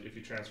it's if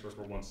you transfer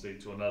from one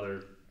state to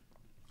another.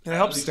 It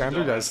helps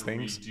standardize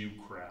things. Redo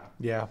crap.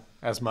 Yeah,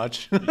 as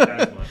much. As much,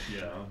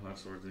 that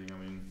sort of thing. I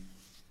mean.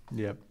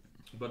 Yep.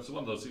 But it's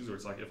one of those things where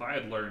it's if I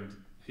had learned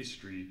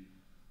history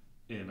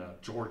in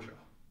Georgia,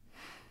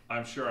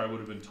 I'm sure I would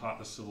have been taught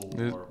the Civil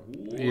War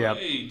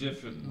way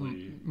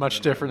differently.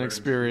 Much different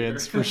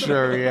experience for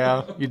sure.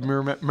 Yeah, you'd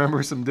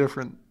remember some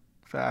different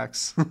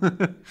facts.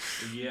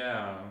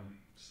 Yeah.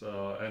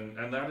 So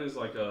and that is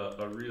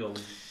a real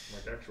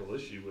actual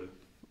issue with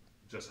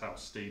just how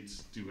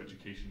states do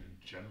education in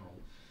general.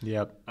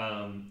 Yep.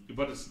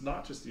 But it's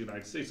not just the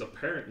United States.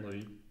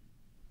 Apparently,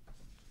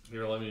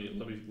 here let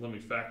me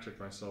fact check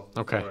myself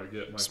before I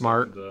get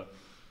myself into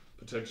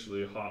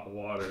potentially hot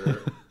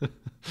water.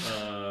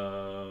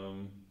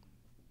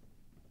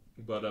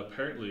 But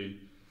apparently,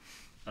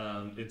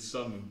 in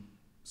some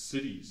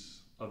cities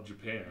of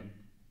Japan,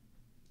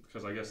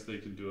 because I guess they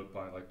can do it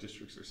by like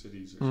districts or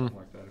cities or something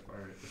like that,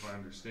 if I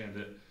understand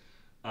it,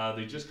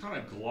 they just kind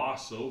of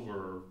gloss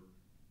over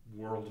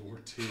World War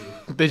II.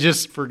 They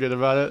just forget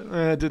about it.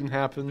 It didn't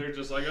happen. They're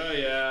just like, oh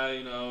yeah,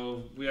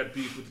 we had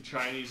beef with the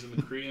Chinese and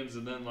the Koreans,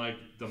 and then like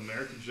the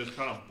Americans just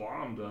kind of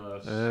bombed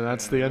us. And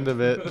that's the end of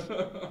it.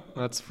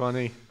 That's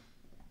funny.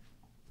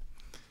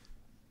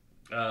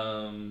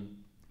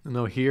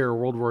 No, here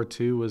World War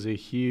II was a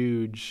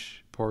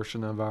huge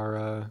portion of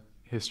our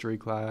history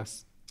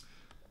class.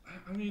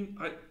 I mean,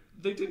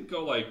 they didn't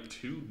go like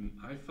too.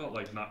 I felt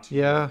like not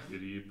too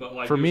gritty, but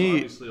like for me,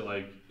 obviously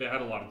like it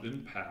had a lot of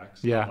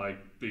impacts. Yeah, like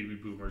baby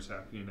boomers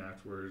happening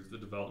afterwards, the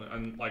development,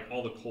 and like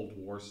all the Cold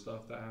War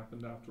stuff that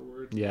happened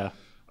afterwards. Yeah,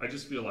 I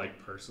just feel like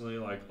personally,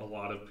 like a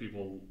lot of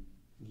people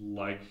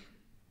like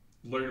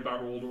learn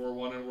about World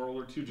War I and World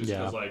War II just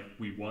because like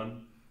we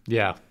won.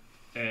 Yeah.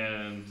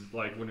 And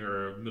like when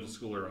you're a middle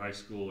schooler or high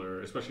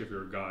schooler, especially if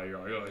you're a guy, you're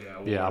like,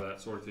 oh yeah, that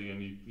sort of thing,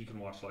 and you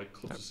can watch like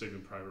clips of Saving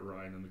Private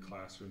Ryan in the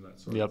classroom, that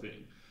sort of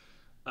thing.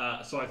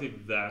 So I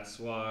think that's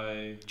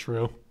why.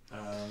 True.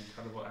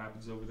 Kind of what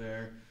happens over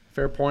there.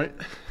 Fair point.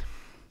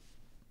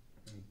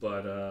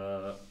 But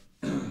I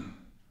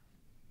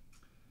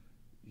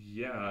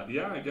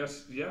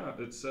guess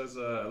it says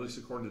at least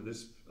according to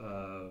this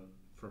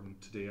from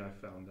today I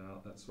found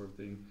out that sort of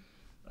thing.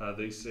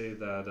 They say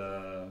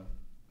that.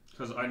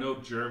 Because I know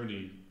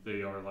Germany,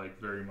 they are like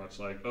very much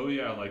like, oh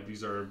yeah, like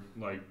these are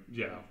like,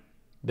 yeah.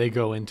 They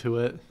go into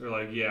it. They're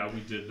like, yeah,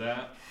 we did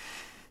that.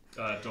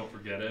 Don't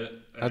forget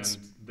it. And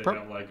they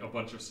have like a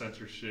bunch of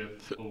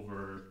censorship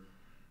over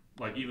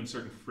like even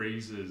certain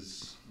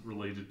phrases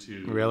related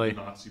to the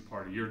Nazi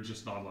party. You're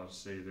just not allowed to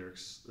say they're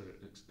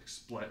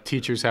explicit.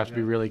 Teachers have to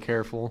be really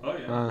careful. Oh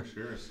yeah, for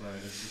sure. So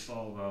it's just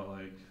all about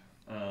like,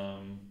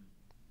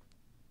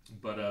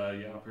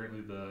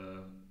 apparently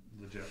the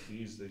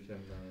Japanese, they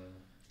can.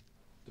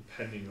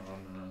 Depending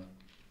on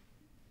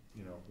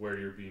where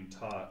you're being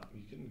taught,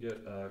 you can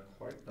get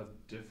quite a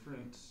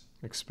different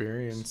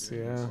experience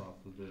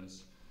off of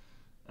this.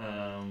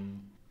 I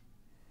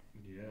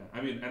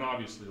mean, and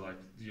obviously, like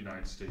the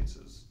United States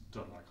has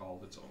done like all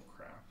of its own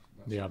crap.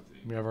 Yeah,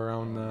 we have our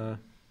own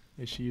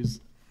issues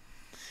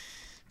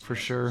for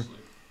sure.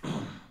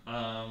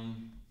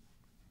 And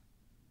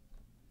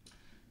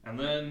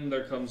then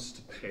there comes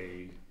to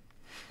pay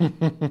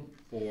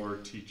for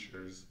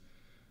teachers.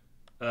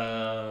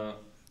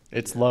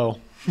 It's low.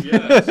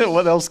 Yes.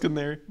 What else can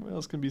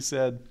be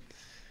said?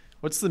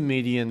 What's the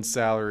median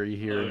salary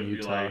here in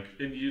Utah?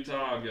 In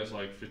Utah, I guess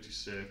like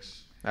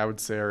 56. I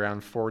would say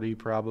around 40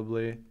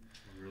 probably.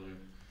 Really?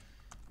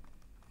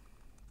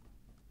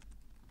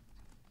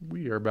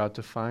 We are about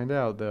to find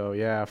out though.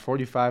 Yeah,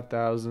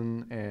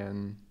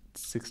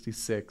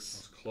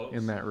 45,066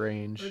 in that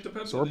range. It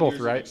depends so on we're both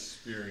right.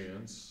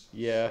 Experience.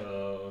 Yeah.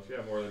 So if you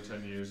have more than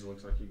 10 years, it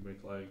looks like you can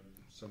make like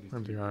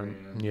 73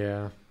 grand.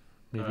 Yeah.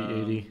 Maybe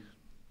 80.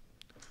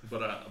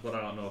 But I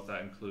don't know if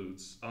that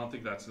includes. I don't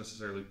think that's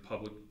necessarily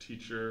public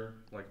teacher,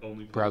 like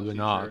only public Probably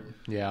teacher. not.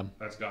 Yeah.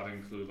 That's got to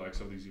include like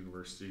some of these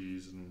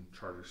universities and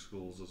charter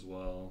schools as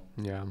well.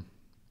 Yeah.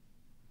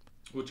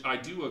 Which I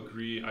do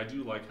agree. I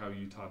do like how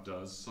Utah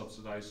does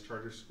subsidize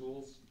charter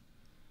schools,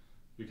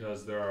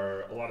 because there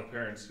are a lot of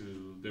parents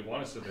who they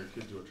want to send their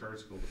kid to a charter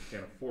school but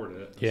can't afford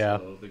it.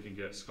 So they can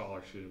get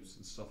scholarships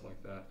and stuff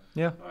like that.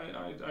 Yeah.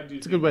 I do.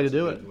 It's a good way to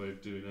do it. It's a good way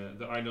of doing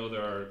it. I know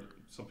there are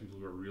some people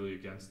who are really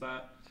against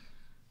that.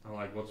 I'm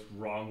like, what's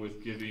wrong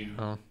with giving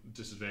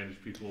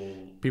disadvantaged people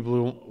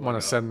who want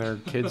to send their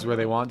kids where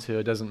they want to?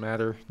 It doesn't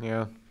matter.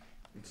 Yeah.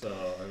 So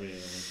I mean,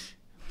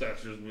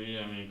 that's just me.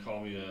 I mean,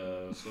 call me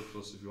a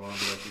socialist if you want,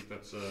 but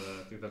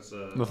I think that's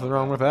nothing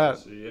wrong with that.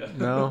 Policy, yeah.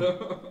 No,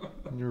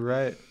 you're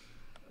right.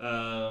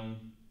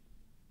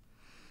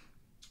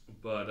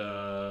 But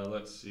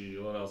let's see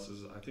what else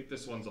is. I think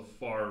this one's a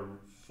far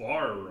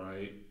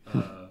right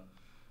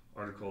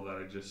article that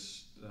I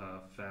just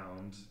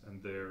found, and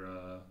they're.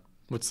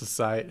 What's the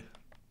site?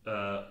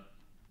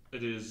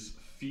 It is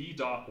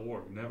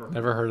fee.org.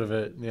 Never heard of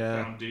it.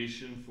 Yeah.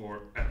 Foundation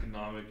for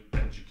Economic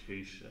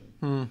Education.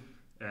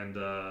 And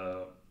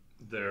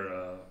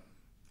their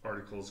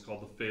article is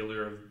called "The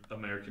Failure of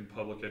American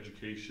Public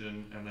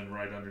Education," and then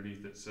right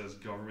underneath it says,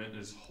 "Government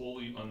is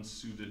wholly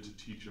unsuited to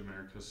teach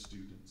America's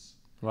students."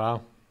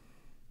 Wow.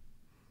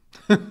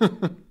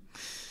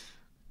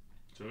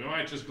 So we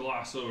might just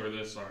gloss over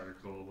this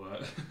article,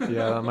 but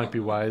yeah, that might be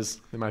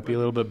wise. They might be a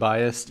little bit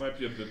biased. Might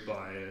be a bit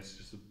biased,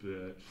 just a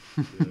bit.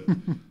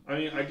 I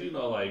mean, I do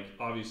know, like,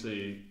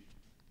 obviously,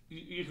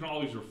 you can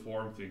always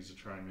reform things to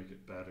try and make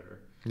it better.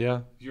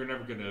 Yeah. You're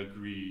never going to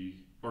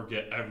agree or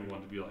get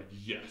everyone to be like,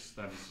 yes,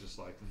 that is just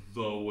like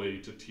the way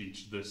to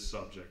teach this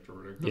subject or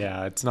whatever.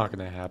 Yeah, it's not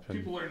going to happen.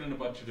 People learn in a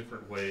bunch of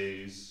different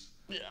ways.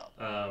 Yeah.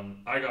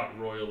 I got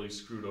royally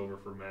screwed over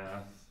for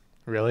math.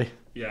 Really?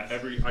 Yeah,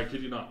 I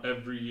kid you not,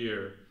 every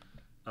year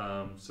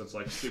Since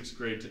like 6th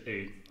grade to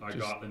 8th, I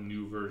got a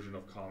new version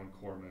of Common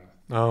Core math.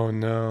 Oh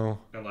no.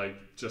 And like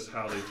just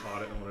how they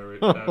taught it and whatever,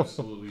 it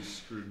absolutely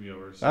screwed me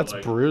over. So That's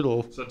like,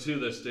 brutal. So to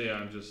this day,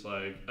 I'm just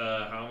like,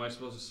 how am I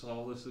supposed to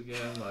solve this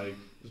again? Like,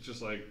 it's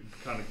just like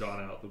kind of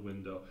gone out the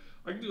window.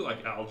 I can do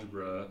like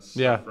algebra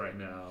stuff right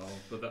now,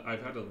 but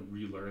I've had to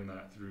relearn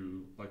that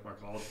through like my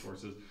college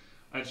courses.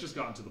 And it's just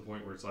gotten to the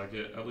point where it's like,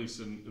 at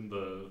least in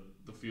the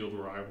field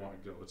where I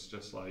want to go, it's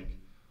just like,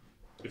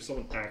 if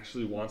someone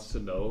actually wants to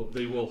know,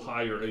 they will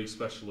hire a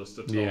specialist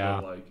to tell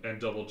them, like,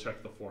 and double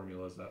check the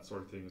formulas, that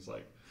sort of thing. It's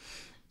like,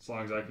 as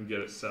long as I can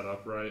get it set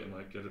up right and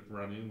like get it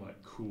running, like,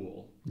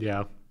 cool.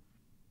 Yeah.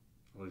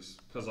 At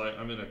least because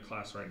I'm in a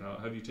class right now.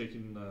 Have you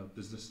taken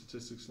business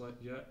statistics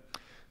yet?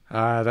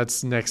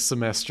 That's next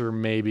semester,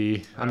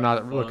 maybe. I'm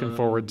not looking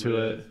forward to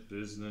it.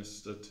 Business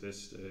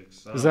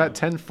statistics. Is that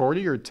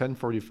 1040 or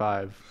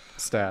 1045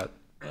 stat?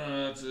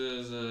 It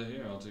is.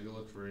 Here, I'll take a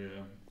look for you.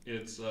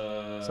 It's.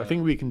 So I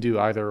think we can do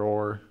either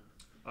or.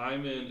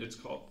 I'm in. It's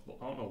called.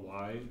 I don't know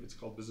why it's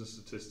called business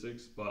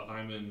statistics, but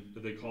I'm in.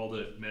 They called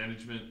it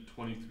management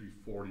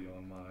 2340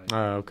 on my.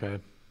 Oh, okay.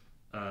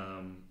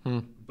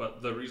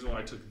 But the reason why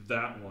I took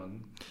that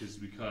one is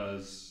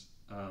because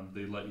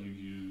they let you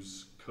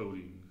use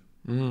coding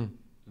in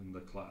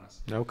the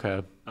class.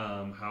 Okay.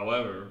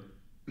 However,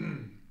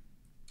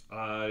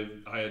 I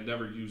had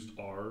never used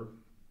R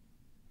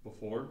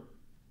before,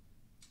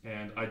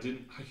 and I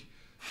didn't.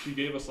 She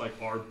gave us like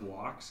R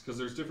blocks because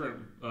there's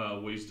different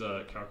ways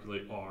to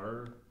calculate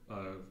R,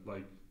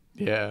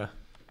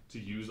 to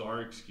use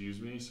R,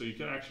 so you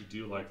can actually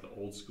do like the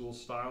old school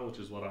style, which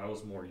is what I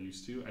was more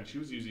used to, and she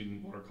was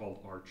using what are called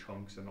R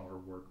chunks and R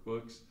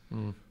workbooks.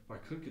 But I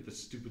couldn't get the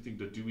stupid thing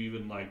to do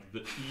even like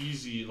the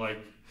easy like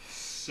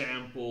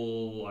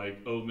sample,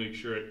 like, make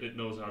sure it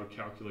knows how to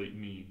calculate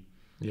mean.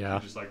 Yeah.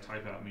 You just like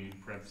type out mean,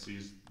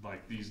 parentheses,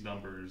 like these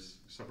numbers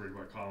separated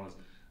by commas,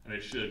 and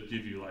it should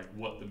give you like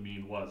what the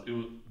mean was. It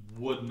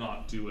would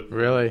not do it.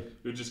 Really? It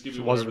would just give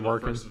you whatever the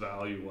first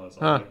value was.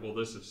 I was like, well,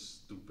 this is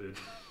stupid.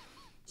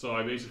 So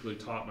I basically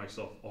taught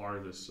myself R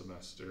this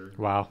semester.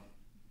 Wow.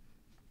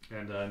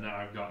 And now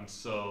I've gotten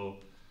so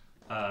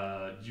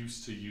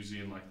used to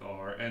using like the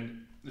R,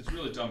 and it's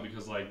really dumb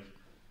because like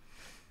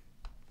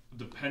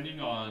depending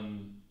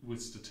on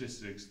with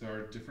statistics, there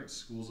are different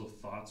schools of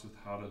thoughts with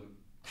how to,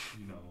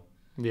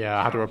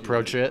 how to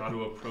approach it,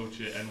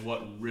 and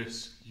what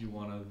risk you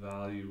want to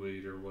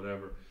evaluate or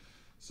whatever.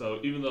 So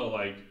even though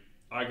like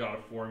I got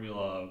a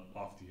formula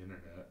off the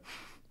internet.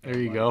 There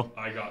you go.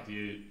 I got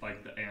the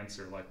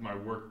answer. Like my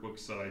workbook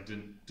said I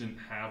didn't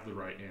have the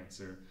right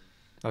answer.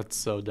 That's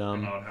so dumb.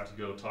 And I would have to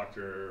go talk to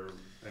her,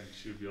 and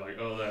she would be like,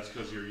 "Oh, that's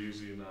because you're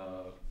using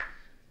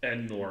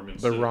N norm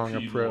instead of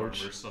P norm or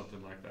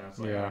something like that." It's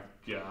like, oh,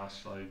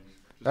 gosh, like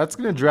that's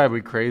gonna drive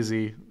me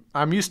crazy.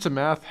 I'm used to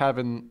math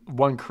having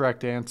one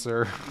correct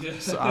answer,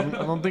 so I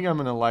don't think I'm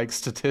gonna like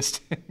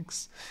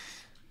statistics.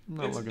 I'm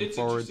not looking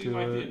forward to it.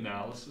 Like the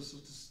analysis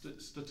of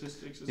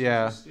statistics is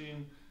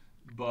interesting.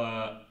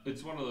 But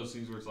it's one of those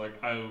things where it's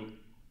like I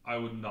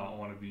would not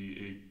want to be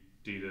a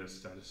data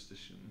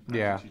statistician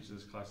to teach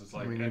this class. It's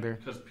like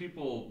because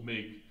people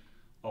make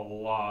a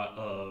lot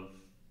of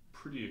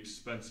pretty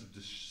expensive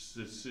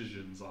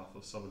decisions off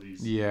of some of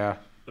these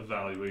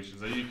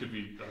evaluations. And you could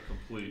be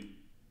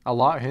a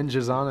lot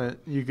hinges on it.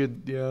 You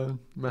could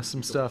mess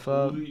some stuff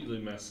up. Completely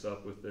messed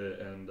up with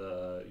it, and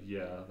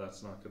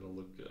that's not going to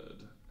look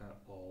good at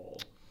all.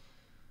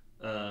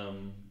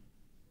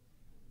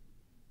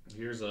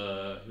 Here's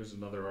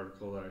another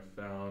article that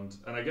I found,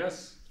 and I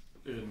guess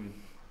we're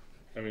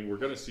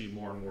going to see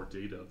more and more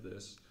data of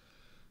this,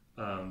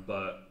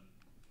 but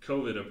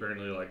COVID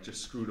apparently like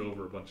just screwed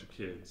over a bunch of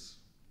kids.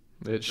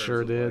 It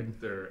sure did.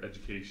 Like, their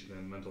education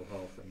and mental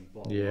health and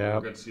blah blah. Yeah,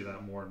 we're going to see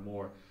that more and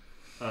more.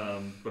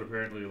 But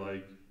apparently,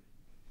 like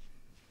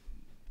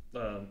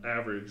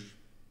average,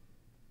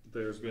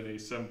 there's been a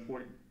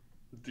 7-point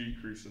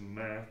decrease in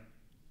math.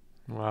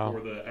 Wow. For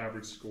the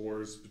average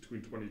scores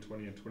between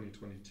 2020 and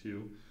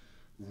 2022.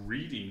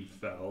 Reading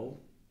fell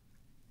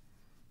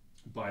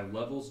by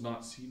levels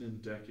not seen in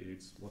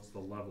decades. What's the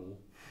level?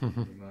 They're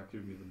not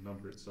giving me the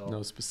number itself.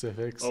 No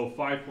specifics.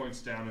 5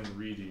 points down in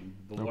reading.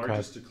 The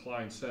largest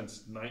decline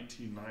since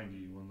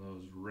 1990 when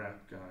those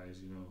rap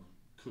guys,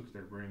 cooked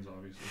their brains,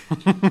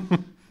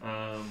 obviously.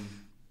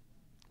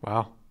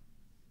 Wow.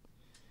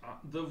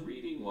 The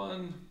reading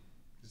one,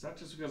 is that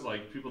just because,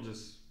 like, people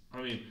just...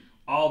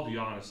 I'll be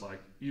honest, like,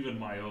 even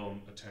my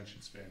own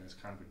attention span has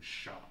kind of been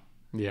shot.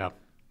 Yeah.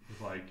 With,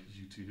 like,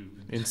 YouTube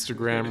and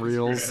Instagram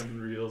Reels.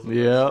 And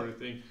that sort of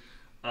thing.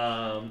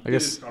 I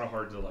guess it's kind of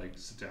hard to, like,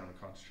 sit down and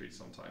concentrate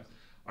sometimes.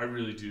 I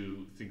really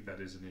do think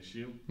that is an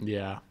issue.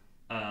 Yeah.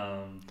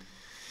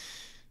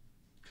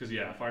 Because,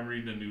 if I'm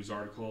reading a news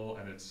article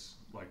and it's,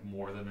 like,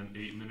 more than an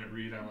 8-minute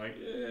read, I'm like,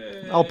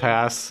 I'll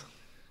pass.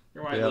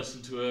 You might Yep.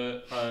 listen to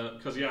it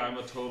because I'm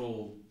a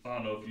total. I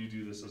don't know if you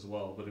do this as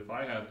well, but if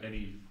I have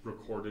any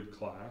recorded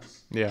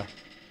class, Yeah.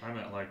 I'm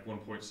at like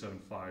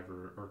 1.75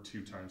 or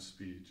 2 times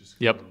speed. Just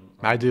 'cause Yep.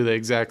 I do the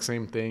exact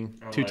same thing.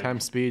 I'm 2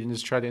 times speed and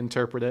just try to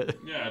interpret it.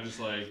 Yeah, just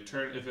like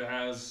turn if it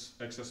has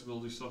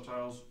accessibility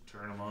subtitles,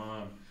 turn them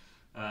on.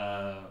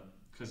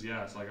 Because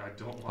it's like I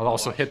don't want. I'll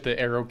also hit the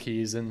arrow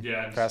keys and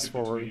just fast skip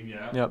forward. between,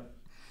 yeah. Yep.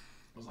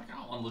 I was like, I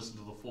don't want to listen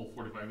to the full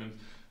 45 minutes.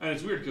 And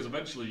it's weird because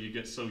eventually you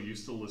get so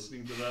used to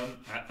listening to them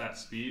at that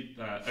speed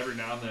that every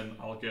now and then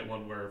I'll get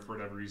one where for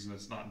whatever reason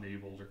it's not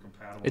enabled or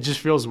compatible. It just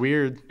feels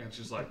weird. And it's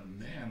just like,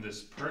 man,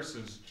 this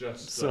person's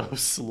just So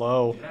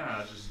slow.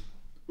 Yeah, just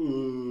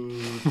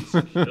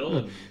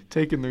killing me.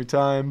 Taking their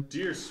time.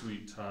 Dear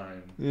sweet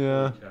time.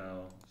 Yeah. Holy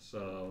cow.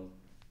 So,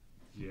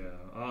 yeah.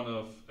 I don't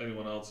know if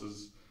anyone else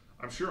is.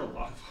 I'm sure a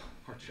lot of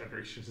our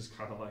generation is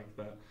kind of like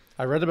that.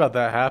 I read about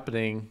that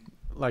happening.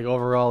 Like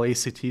overall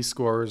ACT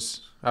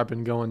scores have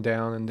been going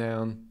down and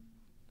down,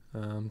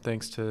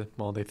 thanks to,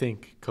 well, they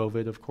think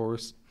COVID, of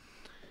course.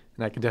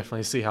 And I can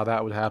definitely see how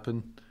that would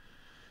happen.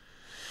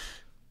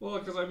 Well,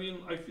 because I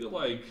feel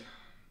like,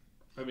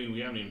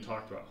 we haven't even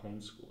talked about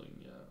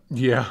homeschooling yet.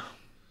 Yeah.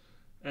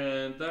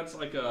 And that's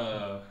like that's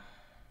a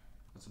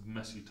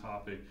messy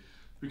topic,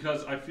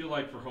 because I feel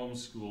like for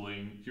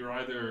homeschooling, you're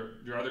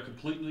either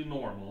completely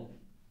normal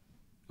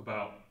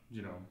about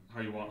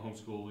how you want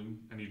homeschooling,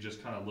 and you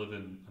just kind of live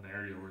in an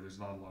area where there's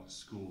not a lot of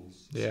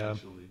schools,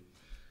 essentially,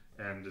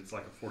 and it's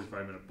like a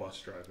 45-minute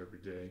bus drive every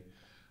day,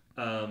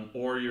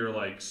 or you're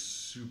like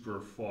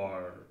super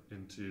far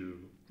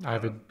into I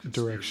have a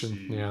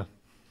direction,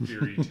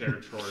 theory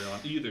territory on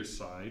either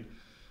side.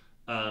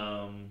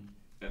 And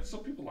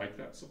some people like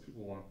that, some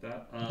people want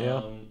that.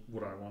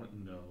 Would I want it?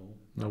 No,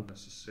 not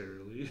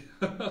necessarily.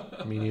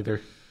 Me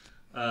neither.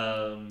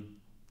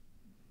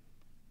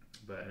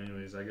 But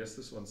anyways, I guess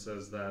this one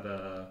says that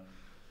the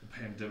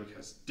pandemic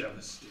has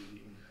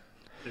devastating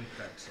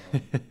impacts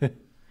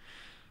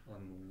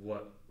on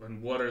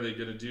what are they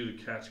going to do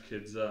to catch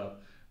kids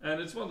up. And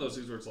it's one of those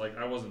things where it's like,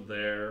 I wasn't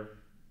there,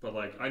 but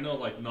like I know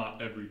like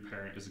not every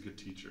parent is a good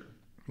teacher.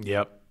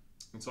 Yep.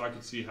 And so I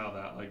could see how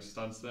that like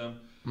stunts them.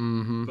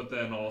 Mm-hmm. But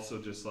then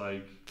also just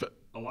like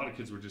a lot of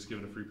kids were just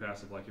given a free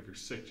pass of like, if you're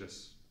sick,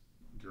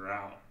 you're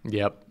out.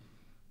 Yep.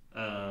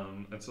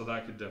 And so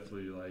that could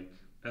definitely like,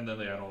 and then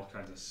they had all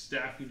kinds of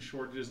staffing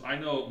shortages. I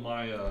know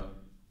my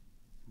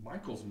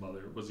Michael's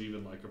mother was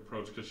even like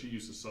approached because she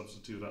used to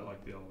substitute at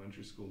like the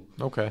elementary school.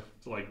 Okay.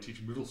 To like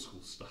teach middle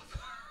school stuff.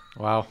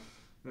 Wow.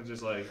 And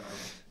just like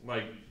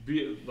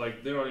they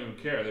don't even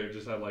care. They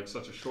just had like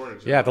such a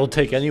shortage. Yeah, they'll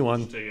take anyone.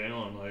 Just take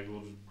anyone. Like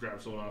we'll just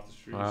grab someone off the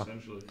street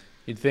essentially.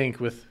 You'd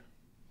think with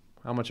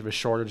how much of a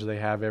shortage they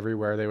have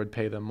everywhere, they would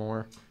pay them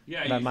more.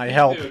 Yeah, that might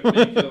help. They would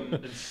make them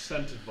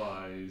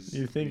incentivize.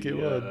 You think it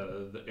would?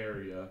 The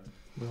area.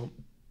 Well,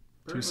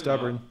 Apparently too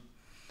stubborn.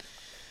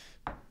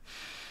 Not.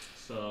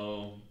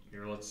 So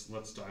here, let's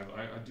dive.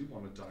 I do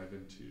want to dive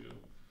into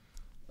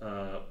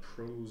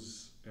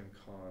pros and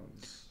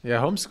cons. Yeah,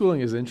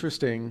 homeschooling is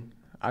interesting.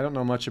 I don't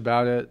know much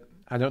about it.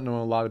 I don't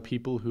know a lot of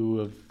people who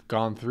have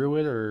gone through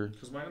it or.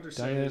 Because my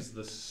understanding is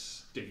the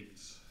state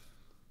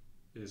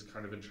is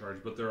kind of in charge,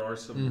 but there are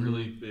some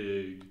really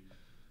big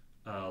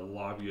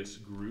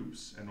lobbyist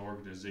groups and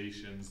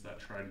organizations that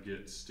try to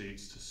get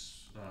states to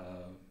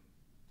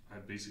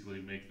basically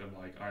make them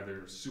like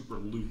either super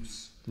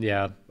loose,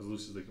 as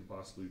loose as they can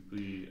possibly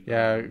be.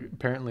 Yeah,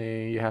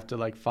 apparently you have to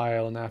like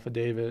file an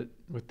affidavit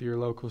with your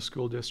local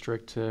school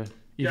district to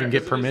even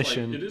get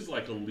permission. It is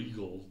like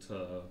illegal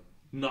to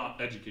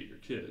not educate your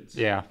kids.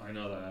 Yeah, I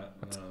know that.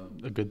 That's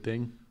a good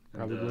thing,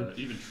 probably. And,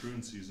 even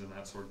truancies and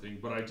that sort of thing.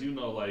 But I do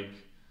know like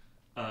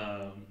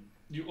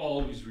you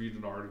always read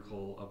an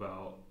article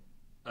about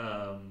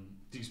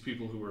these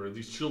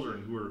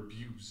children who are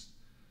abused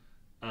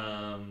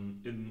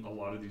in a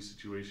lot of these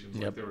situations.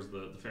 Like there was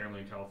the family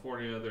in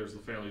California, there's the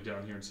family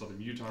down here in southern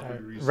Utah. I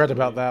read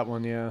about that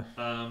one, yeah.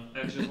 And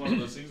it's just one of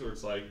those things where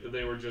it's like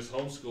they were just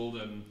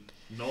homeschooled and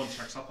no one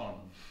checks up on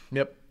them.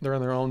 Yep, they're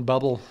in their own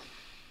bubble.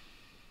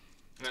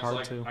 It's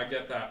hard to. I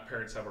get that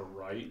parents have a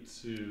right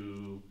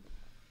to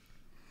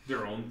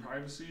their own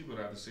privacy, but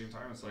at the same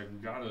time, it's like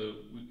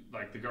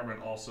the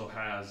government also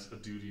has a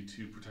duty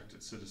to protect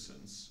its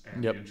citizens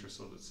and the interests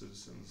of its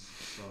citizens.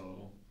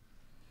 So,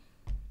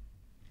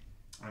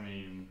 I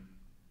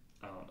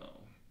don't know.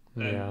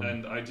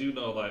 And I do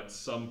know that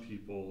some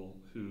people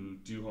who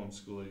do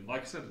homeschooling,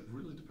 like I said, it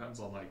really depends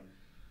on like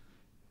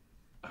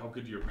how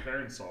good your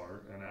parents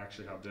are and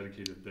actually how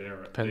dedicated they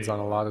are. Depends on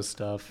a lot of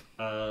stuff.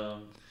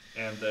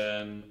 And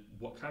then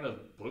what kind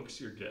of books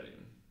you're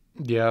getting.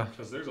 Yeah.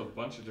 Because there's a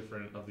bunch of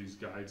different of these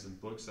guides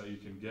and books that you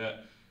can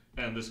get.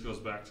 And this goes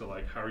back to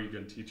like, how are you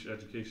going to teach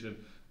education?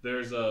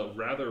 There's a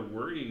rather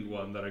worrying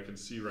one that I can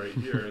see right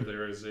here.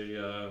 There is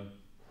a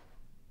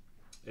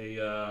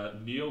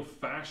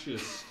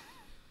neo-fascist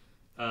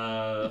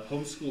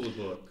homeschooler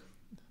book.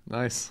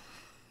 Nice.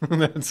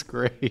 That's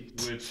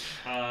great. Which,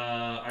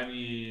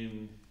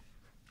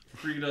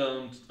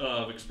 freedom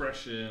of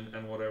expression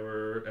and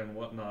whatever and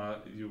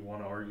whatnot. You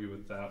want to argue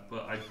with that,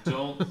 but I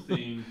don't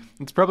think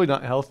It's probably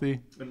not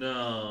healthy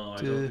no, I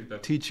to don't think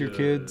that's teach your good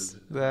kids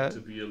that. to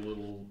be a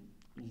little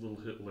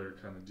Hitler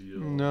kind of deal.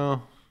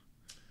 No.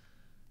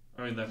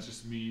 I mean that's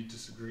just me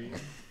disagreeing.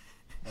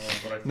 But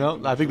I think No,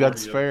 the I think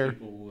that's majority of fair.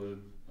 People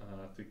would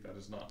think that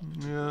is not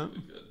Yeah.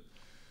 particularly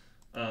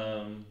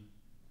good.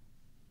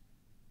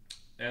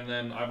 And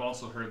then I've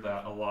also heard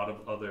that a lot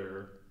of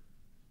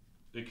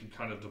it can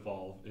kind of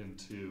devolve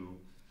into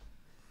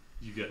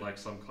you get like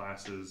some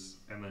classes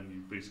and then you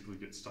basically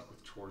get stuck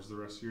with chores the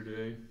rest of your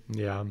day.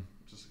 Yeah.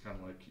 Just to kind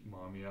of like keep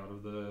mommy out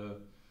of the.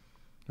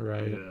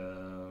 Right.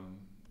 I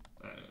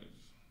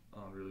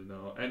don't really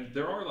know. And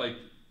there are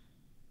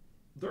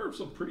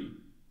some pretty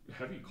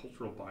heavy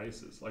cultural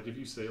biases. Like if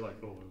you say like,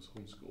 oh, I was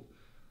homeschooled,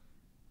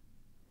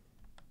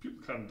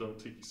 people kind of don't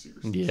take you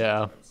seriously.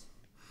 Yeah.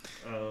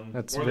 Sometimes.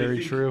 That's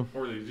very true.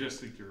 Or they just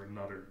think you're a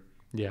nutter.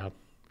 Yeah.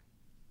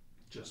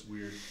 Just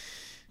weird.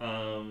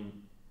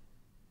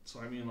 So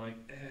I mean, like,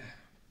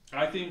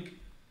 I think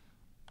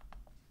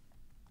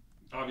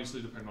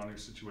obviously depending on your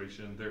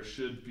situation, there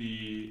should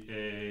be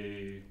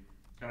and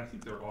I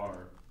think there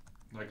are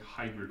like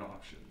hybrid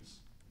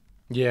options.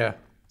 Yeah.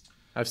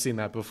 I've seen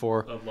that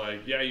before. Of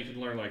like, yeah, you can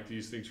learn like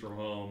these things from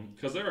home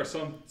because there are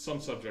some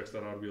subjects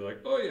that I would be like,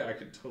 oh yeah, I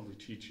could totally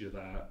teach you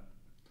that.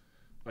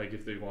 Like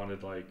if they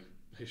wanted like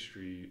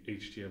history,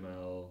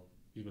 HTML,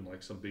 even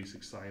like some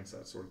basic science,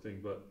 that sort of thing.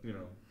 But you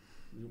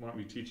want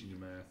me teaching you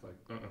math? Like,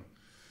 you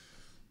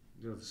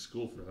go to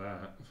school for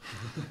that.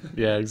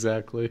 Yeah,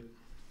 exactly.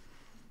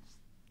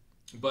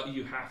 But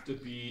you have to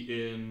be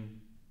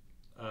in.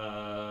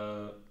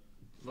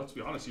 Let's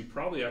be honest. You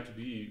probably have to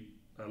be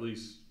at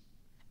least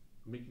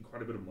making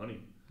quite a bit of money.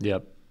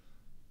 Yep.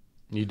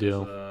 You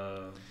do.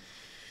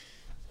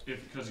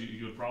 Because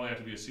you would probably have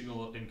to be a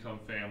single income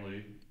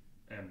family,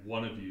 and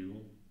one of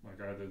you,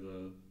 like either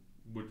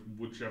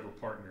whichever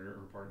partner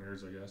or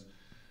partners, I guess,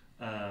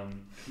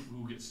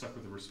 who gets stuck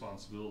with the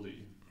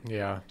responsibility.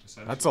 Yeah.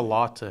 That's a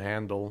lot to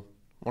handle.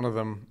 One of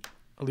them,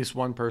 at least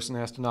one person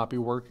has to not be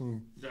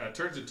working. Yeah, it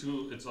turns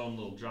into its own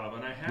little job.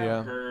 And I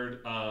have heard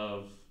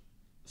of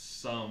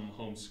some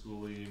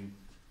homeschooling,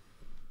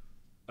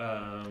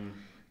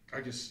 I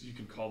guess you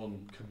could call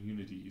them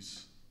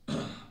communities,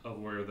 of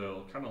where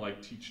they'll kind of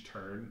like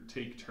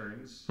take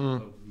turns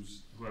of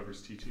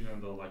whoever's teaching,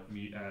 and they'll like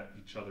meet at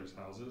each other's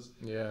houses.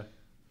 Yeah.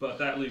 But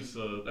that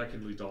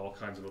can lead to all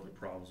kinds of other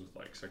problems with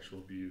like sexual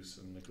abuse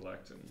and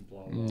neglect and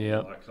blah blah.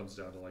 Yep. That comes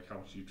down to like how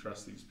much you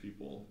trust these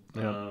people.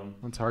 Yeah.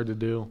 It's hard to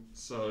do.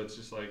 So it's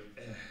just like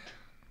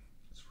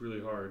it's really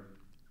hard.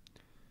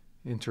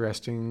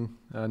 Interesting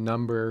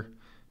number.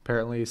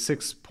 Apparently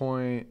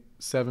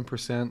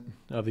 6.7%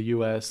 of the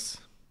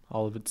U.S.,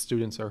 all of its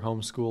students are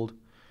homeschooled.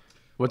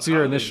 What's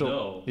your initial?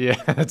 Know?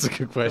 Yeah, that's a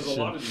good question. Because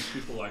a lot of these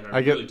people, like, I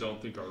really don't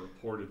think are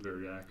reported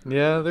very accurately.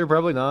 Yeah, they're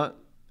probably not.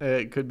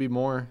 It could be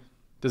more.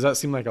 Does that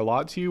seem like a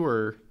lot to you,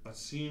 or? That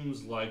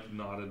seems like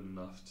not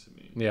enough to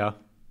me. Yeah,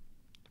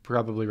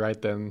 probably right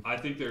then. I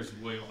think there's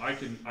way. I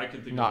can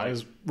think not of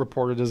as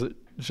reported as it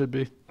should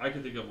be. I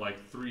can think of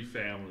like 3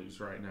 families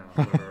right now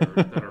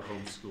that are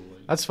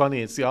homeschooling. That's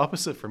funny. It's the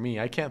opposite for me.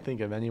 I can't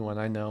think of anyone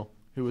I know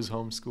who was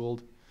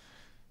homeschooled.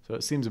 So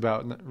it seems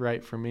about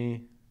right for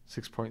me.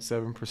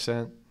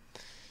 6.7%.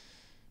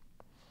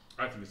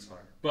 I think it's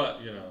hard, but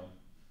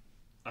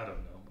I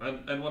don't know.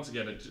 And once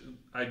again,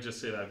 I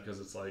just say that because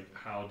it's like,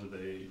 how do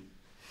they?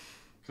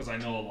 Because I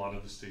know a lot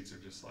of the states are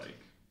just like,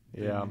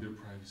 they need their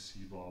privacy,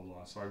 blah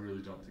blah. So I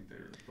really don't think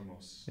they're the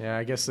most. Yeah,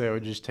 I guess they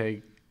would just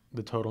take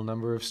the total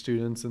number of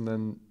students and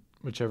then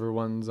whichever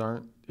ones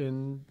aren't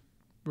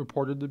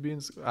reported to be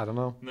in. I don't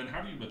know. And then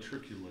how do you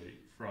matriculate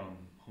from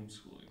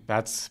homeschooling?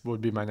 That's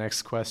would be my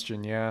next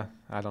question. Yeah,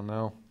 I don't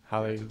know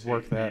how they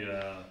work that.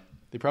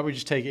 They probably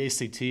just take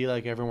ACT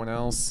like everyone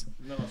else.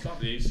 No, it's not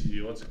the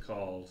ACT. What's it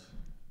called?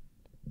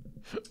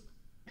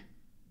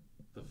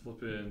 The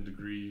flippin'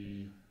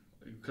 degree.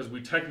 Because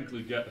we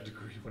technically get a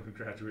degree when we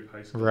graduate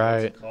high school.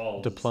 Right. What's it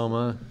called?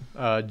 Diploma.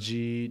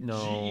 GED.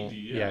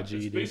 Yeah,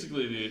 GED. It's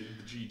basically the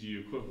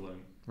GED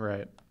equivalent.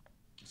 Right.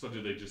 So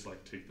do they just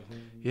like take the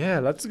home? Yeah,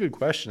 that's a good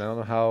question. I don't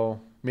know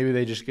how. Maybe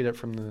they just get it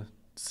from the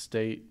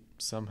state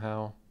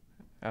somehow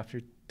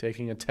after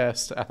taking a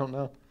test. I don't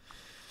know.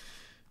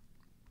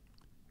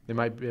 They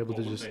might be able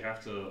to just. They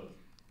have to.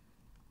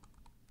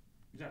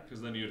 Yeah,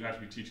 because then you'd have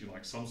to be teaching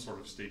like some sort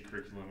of state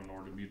curriculum in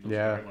order to meet those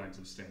guidelines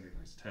of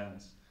standardized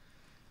tests.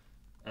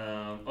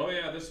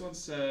 This one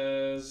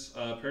says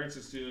parents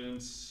and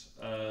students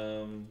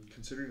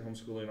considering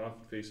homeschooling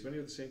often face many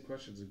of the same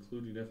questions,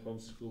 including if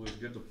homeschoolers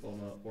get a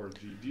diploma or a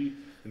GED.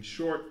 In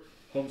short,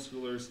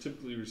 homeschoolers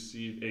typically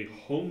receive a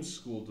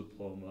homeschool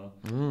diploma.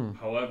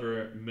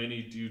 However,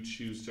 many do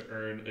choose to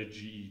earn a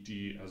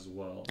GED as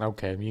well.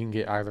 Okay, you can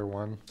get either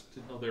one.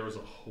 Didn't know there was a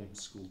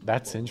homeschool diploma.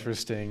 That's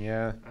interesting,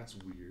 yeah. That's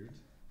weird.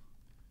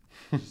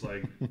 Just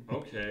like,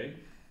 okay.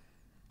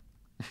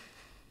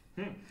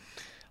 I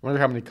wonder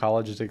how many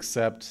colleges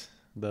accept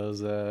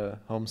those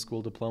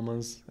homeschool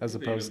diplomas as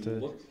opposed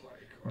to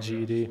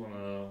GED.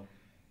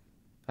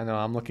 I know,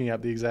 I'm looking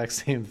at the exact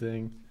same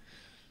thing.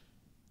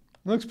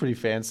 It looks pretty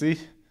fancy.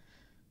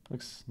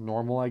 Looks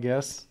normal, I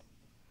guess.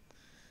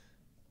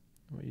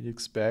 What you'd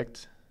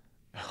expect.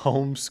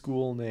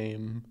 Homeschool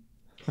name.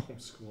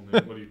 Homeschool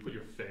name. What do you put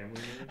your family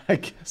name? I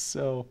guess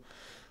so.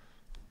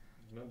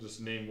 Not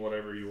just name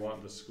whatever you want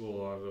in the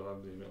school. I'll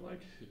name it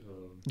like.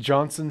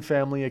 Johnson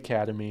Family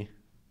Academy.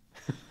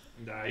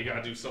 Nah, you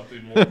gotta do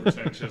something more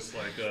pretentious,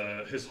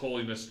 like His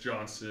Holiness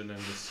Johnson and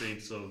the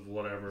Saints of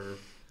whatever.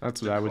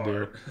 That's what I would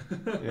do.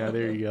 Yeah,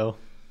 there you go.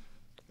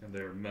 And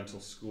their mental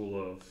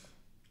school of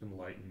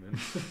enlightenment.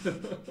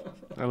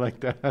 I like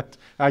that.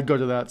 I'd go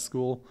to that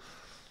school.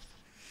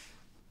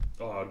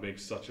 Oh, I'd make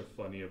such a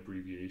funny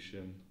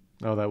abbreviation.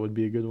 Oh, that would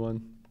be a good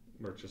one.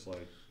 Or just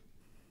like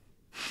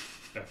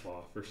F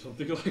off or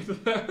something like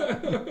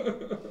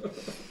that.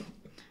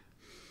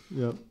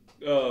 Yep.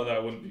 Oh,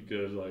 that wouldn't be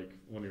good. Like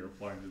when you're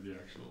applying to the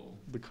actual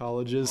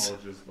colleges.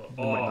 But,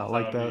 You might not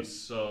like that. Would be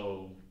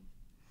so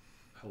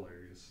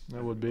hilarious.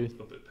 That would be a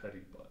bit petty,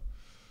 but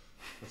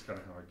that's kind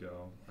of how I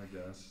go, I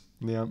guess.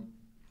 Yeah.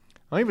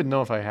 I don't even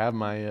know if I have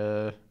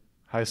my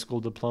high school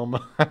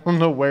diploma. I don't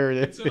know where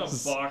it is.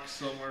 It's in a box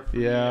somewhere. For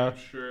yeah. me, I'm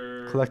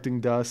sure. Collecting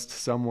dust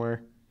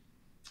somewhere.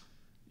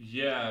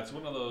 Yeah, it's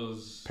one of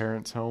those.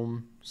 Parents'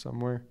 home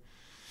somewhere.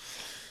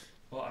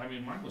 Well, I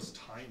mean, mine was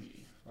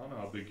tiny. I don't know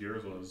how big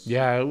yours was.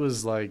 Yeah, it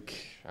was like,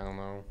 I don't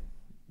know,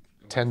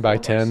 Like 10 by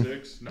 10.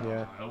 6? No,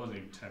 Yeah. it wasn't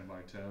even 10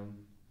 by 10.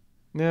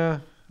 Yeah,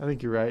 I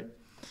think you're right.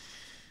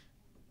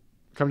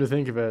 Come to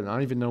think of it, I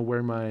don't even know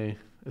where my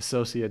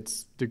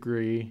associate's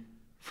degree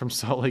from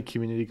Salt Lake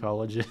Community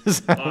College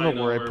is. I don't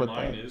know where I put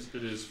mine that. is.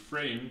 It is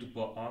framed,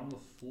 but on the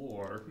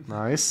floor.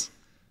 Nice.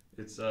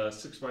 It's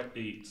 6 by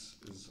 8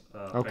 is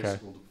Okay. high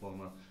school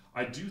diploma.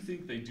 I do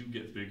think they do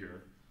get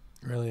bigger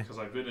Really? because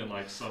I've been in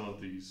like some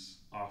of these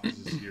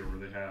offices here where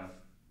they have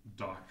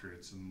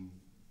doctorates, and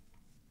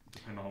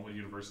depending on what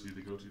university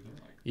they go to, they're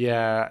like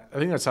Yeah, I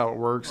think that's how it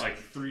works. like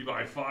 3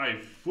 by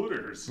 5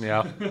 footers.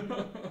 Yeah.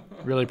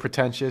 Really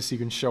pretentious. You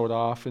can show it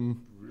off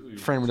and Really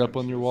frame it up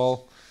on your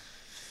pretentious. wall.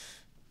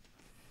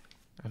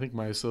 I think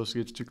my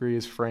associate's degree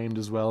is framed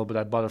as well, but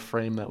I bought a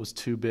frame that was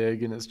too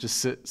big and it just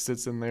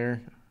sits in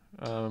there,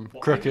 Well,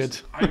 crooked.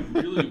 I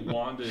really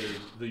wanted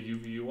the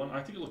UVU one.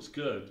 I think it looks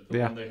good. The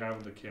Yeah. one they have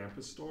in the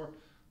campus store.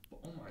 But,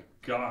 oh my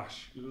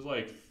gosh, it was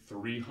like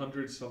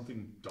 $300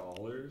 something.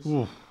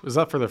 Ooh, is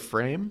that for the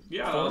frame?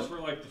 Yeah, that was for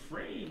like the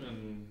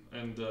frame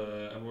and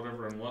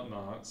whatever and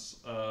whatnots.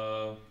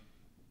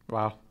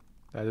 Wow,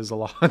 that is a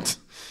lot.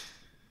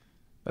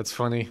 That's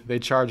funny. They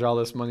charge all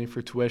this money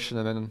for tuition,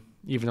 and then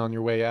even on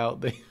your way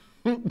out, they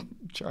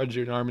charge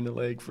you an arm and a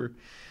leg for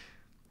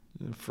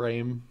a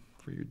frame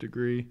for your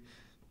degree.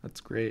 That's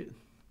great.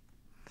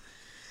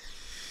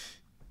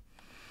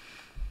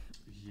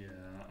 Yeah,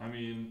 I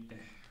mean,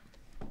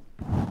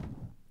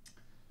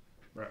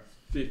 we're at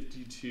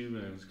 52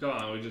 minutes. Come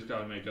on, we just got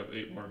to make up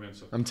 8 more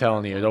minutes. I'm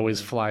telling you, it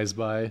always flies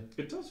by.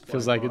 It does fly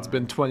Feels like by. it's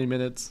been 20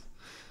 minutes.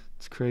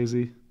 It's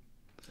crazy.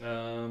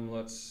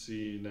 Let's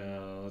see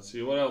now. Let's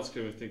see. What else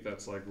can we think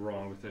that's like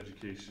wrong with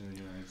education in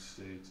the United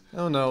States? I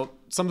don't know.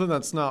 Something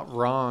that's not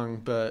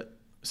wrong, but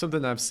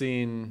something I've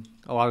seen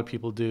a lot of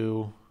people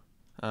do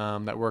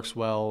that works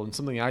well, and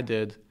something I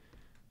did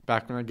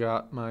back when I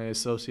got my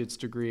associate's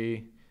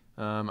degree.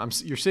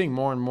 You're seeing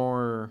more and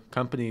more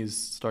companies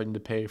starting to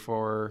pay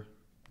for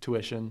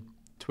tuition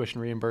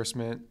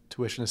reimbursement,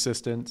 tuition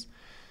assistance.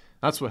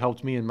 That's what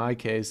helped me in my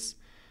case.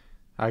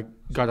 I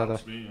got out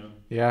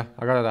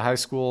of high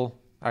school.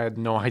 I had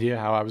no idea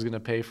how I was going to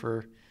pay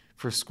for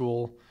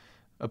school.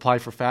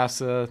 Applied for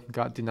FAFSA,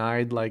 got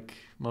denied like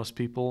most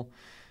people.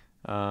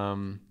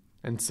 And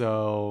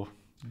so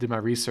did my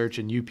research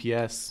in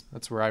UPS.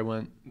 That's where I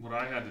went. What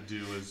I had to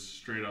do is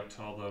straight up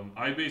tell them.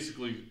 I had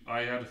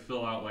to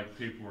fill out like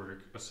paperwork,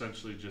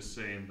 essentially just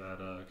saying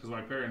that because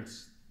my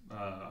parents,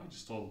 I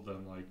just told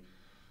them like,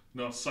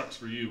 no, it sucks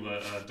for you,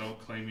 but don't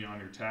claim me on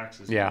your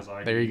taxes. Yeah,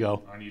 Because you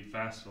go. I need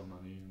FAFSA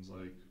money. And it's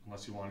like,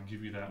 unless you want to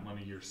give me that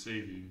money you're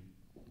saving,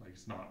 like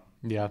it's not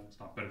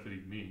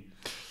benefiting me.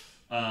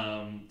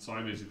 So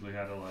I basically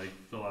had to like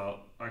fill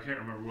out. I can't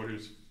remember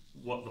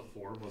what the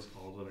form was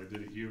called, but I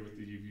did it here with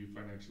the UVU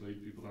financial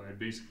aid people. And I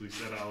basically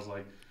said, I was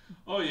like,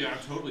 oh yeah, I'm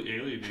totally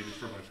alienated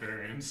from my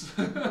parents.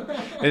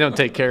 They don't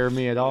take care of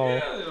me at all.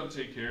 Yeah, they don't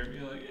take care of me.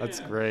 Like, yeah. That's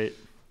great.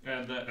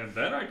 And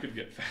then I could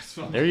get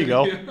FAFSA. There you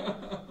go. You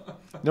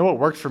know what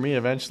worked for me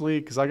eventually?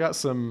 Because I got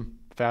some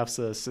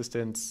FAFSA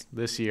assistance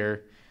this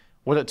year.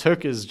 What it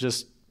took is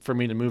just for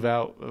me to move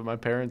out of my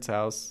parents'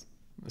 house.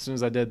 As soon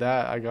as I did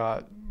that, I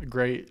got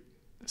great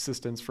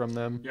assistance from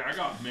them. Yeah, I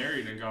got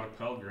married and got a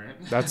Pell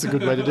Grant. That's a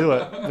good way to do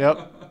it.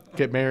 Yep.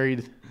 Get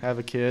married, have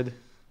a kid,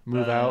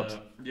 move out.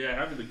 Yeah,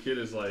 having the kid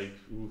is like,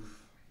 oof.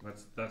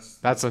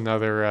 That's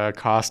another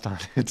cost on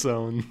its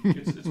own.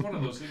 It's one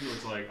of those things where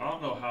it's like, I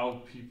don't know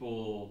how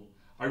people.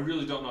 I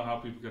really don't know how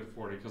people can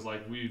afford it because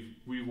like we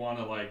want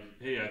to like,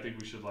 hey, I think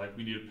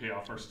we need to pay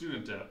off our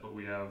student debt, but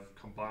we have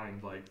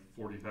combined like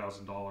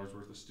 $40,000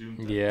 worth of student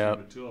debt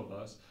between the two of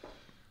us.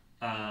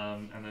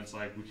 And it's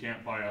like we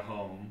can't buy a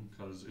home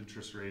because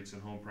interest rates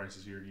and home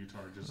prices here in Utah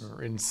are just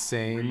Are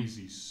insane.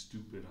 crazy,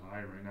 stupid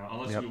high right now.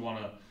 Unless we want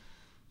to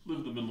live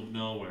in the middle of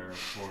nowhere,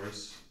 of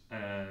course.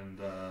 And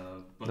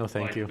but no,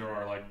 thank you. There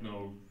are like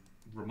no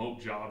remote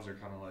jobs. Are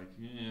kind of like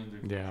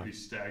they're pretty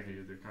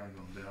stagnated. They're kind of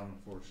going down,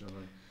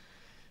 unfortunately.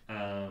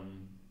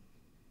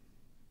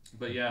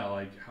 But yeah,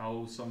 like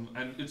how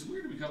and it's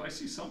weird because I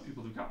see some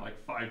people who've got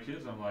like 5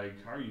 kids. I'm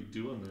like, how are you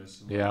doing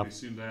this? And like, they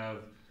seem to have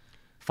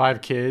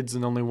 5 kids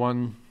and only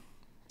one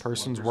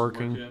person's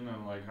working.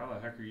 I'm like, how the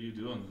heck are you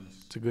doing this?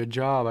 It's a good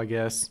job, I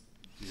guess.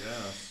 Yeah,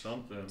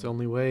 something. It's the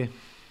only way.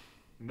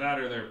 That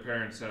or their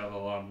parents have a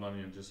lot of money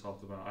and just help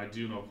them out. I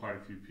do know quite a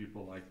few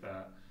people like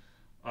that.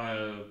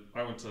 I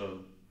went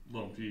to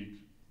Lone Peak.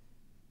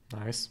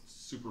 Nice.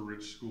 Super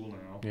rich school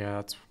now. Yeah,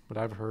 that's what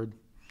I've heard.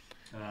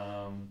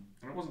 And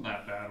it wasn't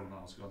that bad when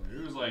I was going there.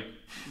 It was like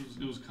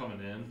it was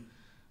coming in,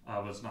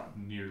 but it's not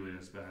nearly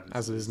as bad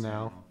as it is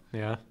now.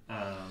 Yeah.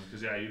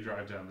 Because you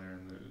drive down there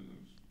and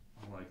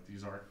I'm like,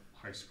 these aren't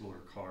high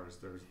schooler cars.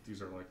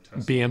 These are like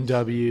Teslas,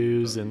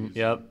 BMWs and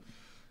yep.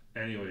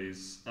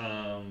 Anyways,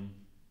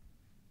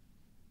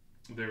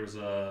 there was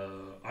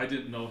I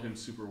didn't know him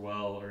super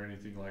well or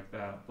anything like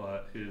that,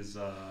 but his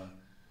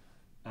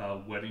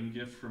wedding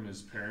gift from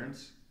his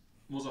parents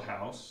was a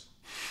house.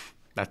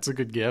 That's a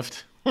good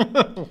gift. Wow.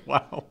 It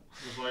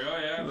was like, oh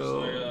yeah,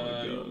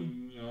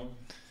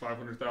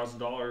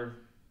 $500,000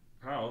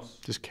 house.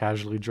 Just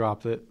casually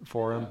dropped it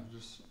for him.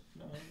 Just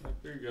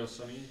like, there you go,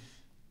 Sonny.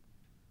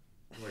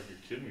 Like, you're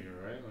kidding me,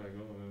 right? Like,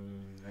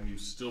 and you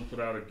still put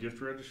out a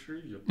gift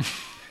registry, you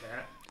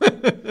hat.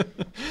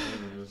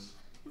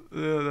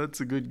 Yeah, that's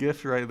a good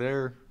gift right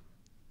there.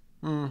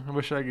 I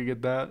wish I could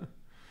get that.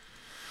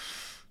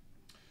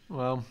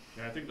 Well.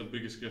 Yeah, I think the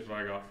biggest gift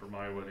I got for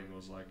my wedding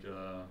was like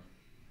a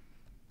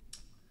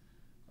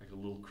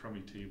little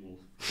crummy table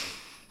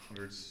for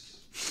 $130 or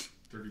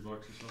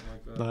something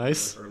like that.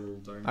 Nice. Like our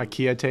little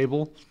IKEA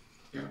table.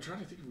 Yeah, I'm trying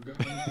to think if we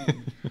got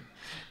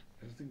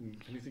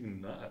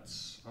anything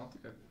nuts. I don't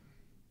think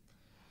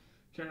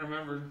can't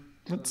remember.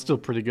 That's still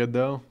pretty good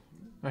though.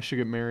 I should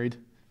get married.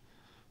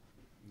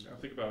 Yeah,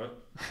 think about it.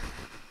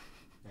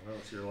 I know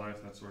it's your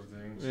life, that sort of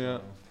thing.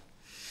 So.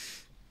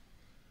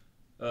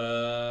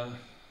 Yeah.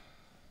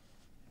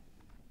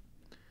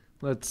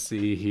 Let's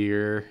see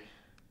here.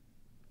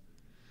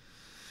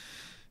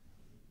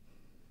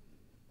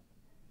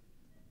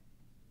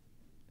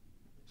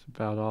 It's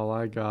about all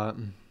I got.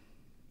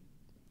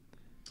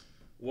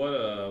 What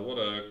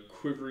a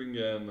quivering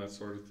and that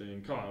sort of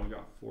thing. Come on, we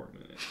got 4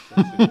 minutes.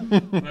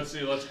 Let's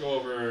see. Let's go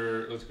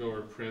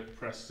over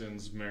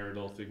Preston's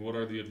marital thing. What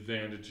are the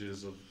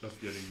advantages of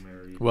getting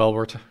married? Well,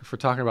 if we're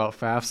talking about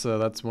FAFSA,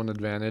 that's one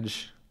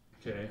advantage.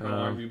 Okay. How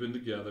long have you been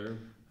together?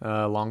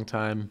 A long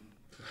time.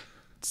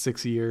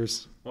 6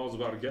 years. I was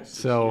about to guess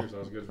 6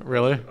 years.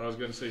 Really? I was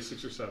going to say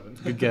 6 or 7.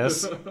 Good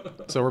guess.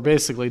 So we're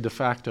basically de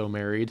facto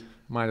married.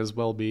 Might as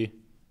well be.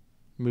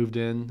 Moved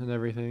in and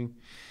everything.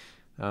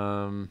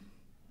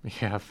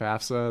 Yeah,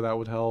 FAFSA, that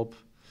would help.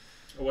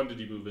 When did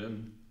you move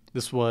in?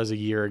 This was a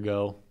year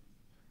ago.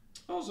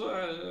 Oh, so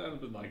it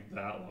hasn't been like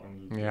that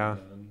long. Yeah.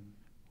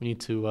 We need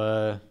to,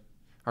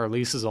 our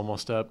lease is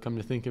almost up, come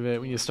to think of it.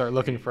 We need to start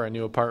looking for a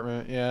new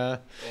apartment. Yeah.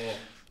 Oh.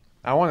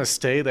 I want to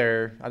stay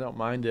there. I don't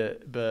mind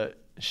it, but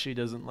she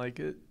doesn't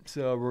like it.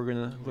 So we're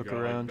going to look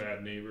around. Like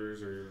bad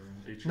neighbors or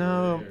HOA?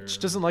 No, she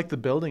doesn't like the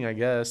building, I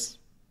guess,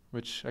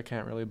 which I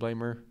can't really blame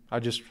her.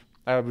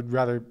 I would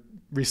rather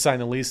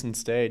re-sign a lease and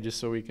stay just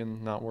so we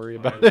can not worry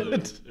about it. I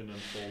live in an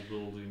old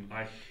building.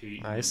 I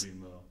hate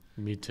moving, though.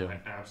 Me too.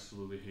 I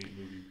absolutely hate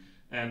moving.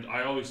 And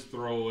I always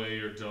throw away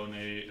or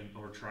donate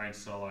or try and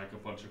sell like a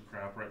bunch of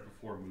crap right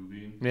before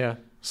moving. Yeah,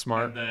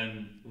 smart. And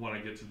then when I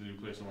get to the new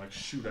place, I'm like,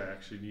 shoot, I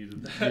actually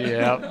needed that.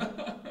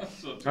 Yeah.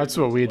 So that's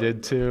what we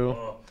did too.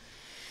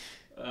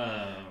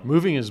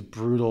 Moving is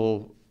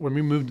brutal. When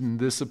we moved in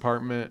this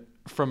apartment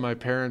from my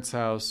parents'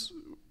 house,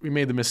 we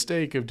made the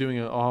mistake of doing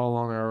it all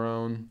on our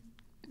own.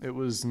 It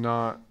was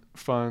not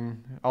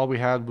fun. All we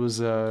had was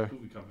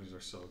moving companies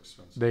are so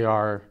expensive. They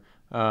are.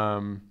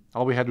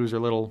 All we had was our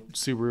little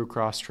Subaru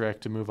Crosstrek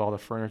to move all the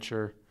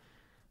furniture.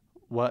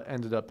 What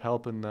ended up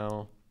helping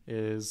though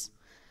is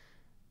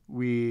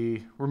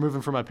we were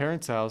moving from my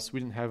parents' house. We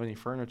didn't have any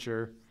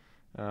furniture,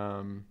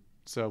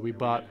 so we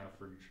bought.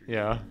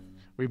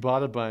 We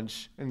bought a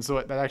bunch, and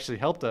so that actually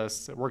helped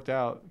us. It worked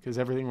out because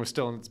everything was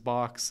still in its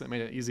box. It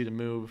made it easy to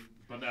move.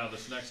 But now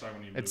this next time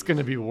when you move, it's going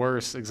to be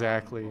worse,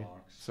 exactly.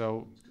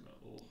 So,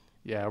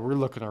 yeah, we're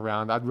looking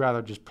around. I'd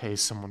rather just pay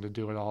someone to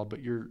do it all,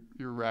 but you're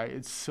right.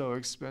 It's so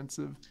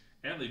expensive.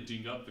 And they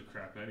ding up the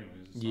crap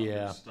anyways. It's not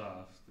good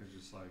stuff. They're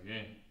just like,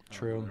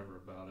 true. Whatever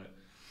about it.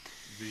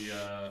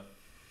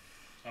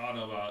 I don't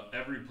know about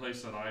every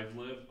place that I've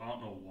lived. I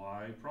don't know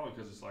why. Probably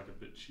because it's like a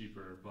bit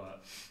cheaper,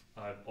 but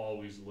I've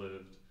always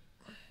lived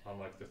on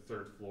like the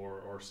 3rd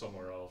floor or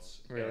somewhere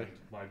else. Really? And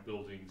my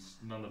buildings,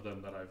 none of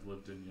them that I've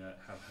lived in yet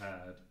have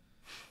had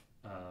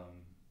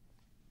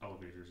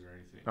elevators or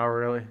anything. Oh,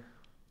 really?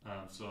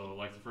 So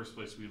like the first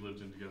place we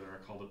lived in together,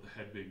 I called it the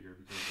Headbanger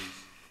because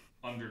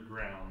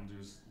underground. It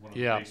was one of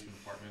Yeah. the basement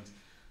apartments.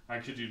 I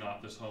kid you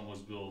not, this home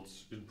was built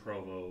in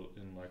Provo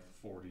in like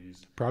the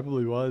 40s.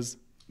 Probably was.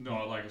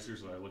 No, like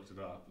seriously, I looked it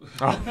up.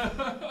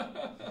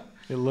 Oh.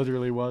 It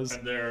literally was.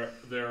 And there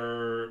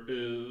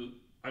is.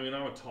 I mean,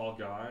 I'm a tall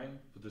guy,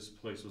 but this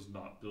place was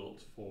not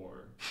built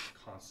for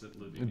constant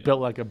living. It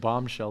built like a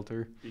bomb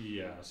shelter.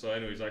 Yeah. So,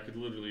 anyways, I could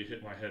literally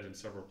hit my head in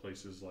several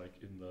places, like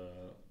in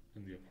the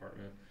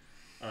apartment.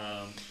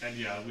 And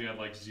yeah, we had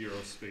like zero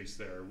space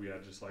there. We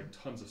had just like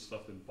tons of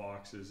stuff in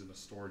boxes in a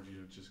storage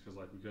unit, just because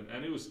like we couldn't.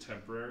 And it was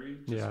temporary,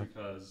 just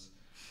because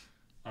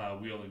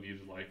we only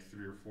needed like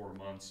 3 or 4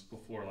 months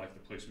before like the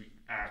place we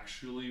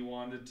actually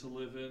wanted to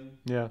live in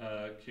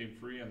came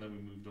free, and then we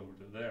moved over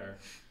to there.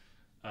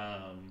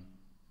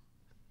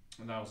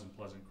 And that was in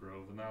Pleasant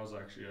Grove, and that was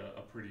actually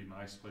a pretty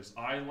nice place.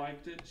 I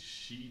liked it.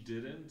 She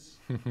didn't.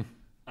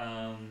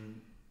 I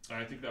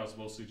think that was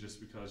mostly just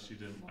because she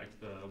didn't like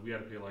we had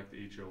to pay like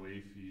the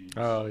HOA fees.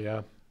 Oh,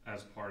 yeah.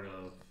 As part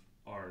of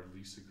our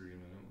lease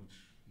agreement, which,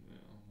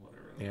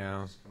 whatever.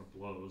 Yeah. Just kind of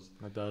blows.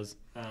 It does.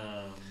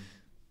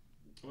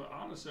 Well,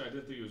 honestly, I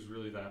didn't think it was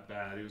really that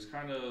bad. It was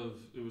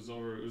it was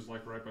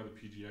like right by the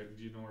PGA.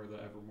 Do you know where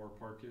the Evermore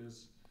Park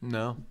is?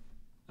 No.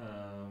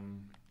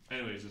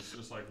 Anyways, it's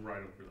just like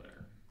right over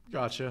there.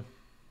 Gotcha.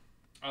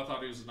 I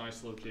thought it was a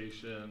nice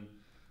location.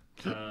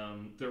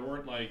 There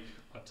weren't like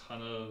a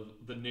ton of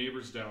the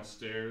neighbors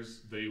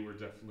downstairs. They were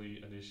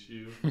definitely an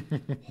issue.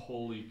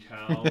 Holy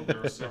cow!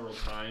 There were several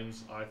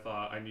times I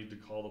thought I need to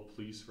call the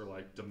police for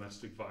like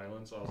domestic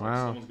violence. I was like,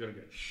 someone's gonna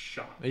get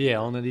shot.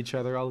 Yelling at each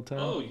other all the time.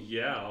 Oh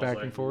yeah, I was back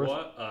like, and forth.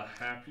 What a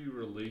happy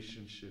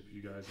relationship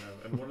you guys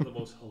have. And one of the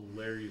most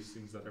hilarious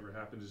things that ever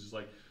happened is just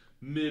like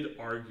mid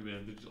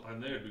argument,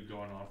 and they had been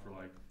going on for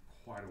like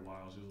quite a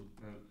while.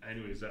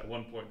 Anyways, at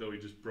one point though, he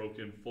just broke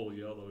in full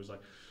yellow. He was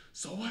like,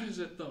 "So what is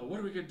it though?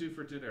 What are we gonna do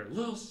for dinner?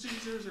 Little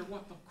Caesars or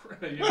what the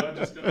crap?"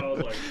 I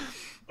was like,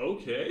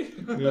 "Okay."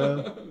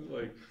 Yeah.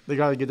 Like they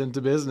gotta get into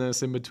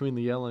business in between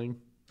the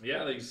yelling.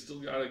 Yeah, they still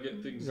gotta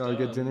get things done.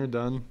 Gotta get dinner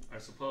done. I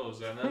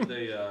suppose. And then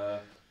they,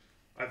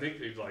 I think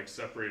they like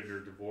separated or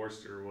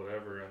divorced or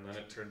whatever, and then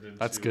it turned into.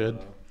 That's good.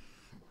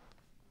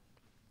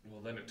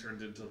 Well, then it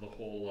turned into the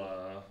whole.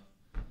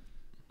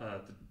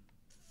 The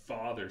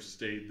father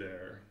stayed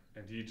there,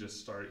 and he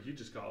just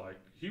got like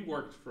he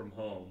worked from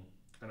home,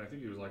 and I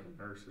think he was like a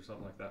nurse or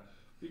something like that.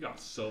 He got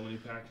so many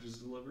packages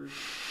delivered,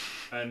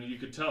 and you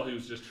could tell he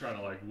was just trying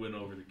to like win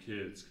over the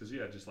kids because he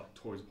had just like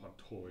toys upon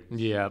toys.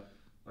 Yeah.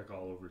 Like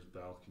all over his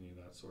balcony and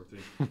that sort of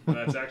thing. And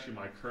that's actually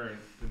my current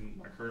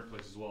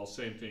place as well.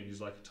 Same thing.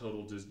 He's like a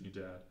total Disney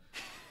dad.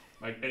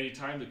 Like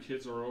anytime the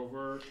kids are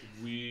over,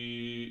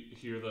 we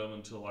hear them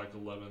until like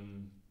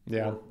 11.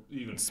 Yeah. Or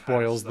even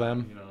spoils past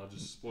that, them.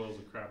 Just spoils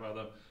the crap out of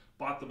them.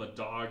 Bought them a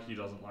dog. He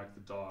doesn't like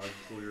the dog,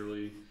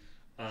 clearly.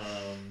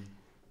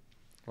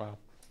 Wow.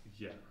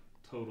 Yeah.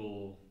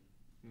 Total.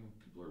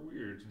 People are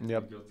weird when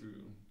Yep. they go through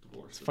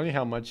divorce. It's funny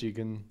how much you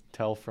can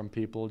tell from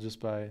people just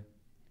by,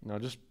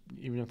 just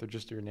even if they're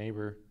just your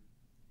neighbor.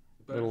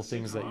 But little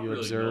things that you I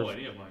observe. don't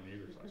really know any of my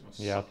neighbors. I'm a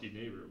sucky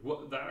neighbor.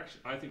 Well,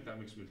 I think that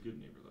makes me a good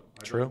neighbor, though.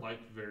 I True. don't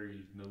like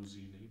very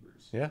nosy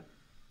neighbors. Yeah.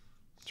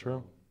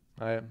 True.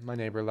 My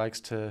neighbor likes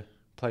to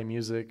play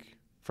music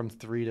from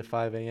 3 to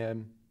 5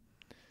 a.m.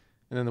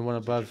 And then the one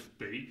above. Just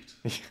baked?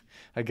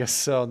 I guess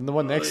so. And the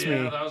one next to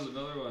me. Yeah, that was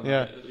another one.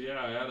 Yeah.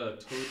 I had a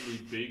totally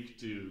baked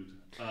dude.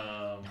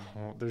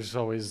 There's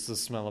always the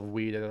smell of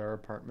weed at our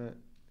apartment.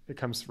 It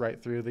comes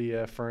right through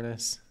the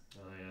furnace. Oh,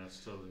 yeah, it's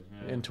totally.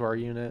 Yeah. Into our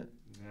unit.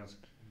 Yeah,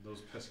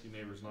 those pesky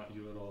neighbors, not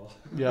you at all.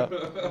 Yeah,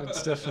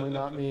 it's definitely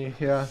not me.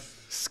 Yeah,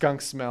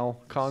 skunk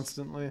smell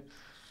constantly.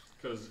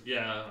 Because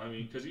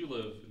you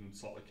live in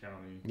Salt Lake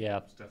County. Yeah.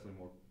 It's definitely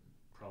more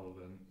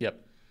prevalent. Yep,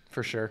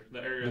 for sure.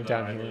 The area that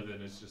down I here. live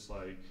in is just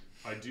like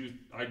I do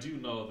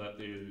know that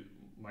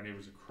my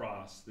neighbors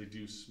across, they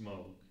do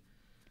smoke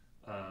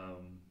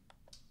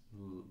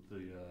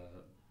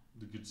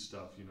the good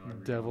stuff,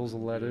 Devil's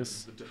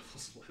lettuce. The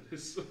devil's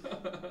lettuce.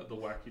 The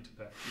wacky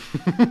tobacco.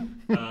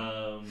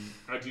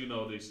 I do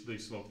know they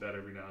smoke that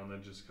every now and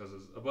then just because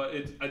but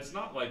it's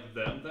not like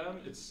them,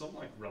 it's some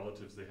like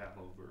relatives they have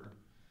over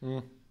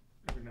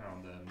every now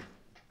and then.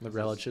 The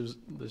relatives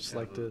just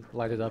like to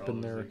light it up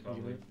in their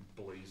unit.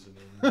 Blazing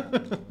and that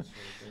sort of thing.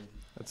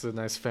 That's a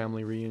nice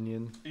family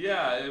reunion.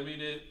 Yeah,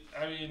 you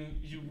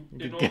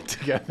get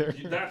together.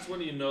 That's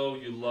when you know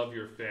you love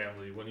your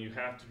family. When you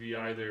have to be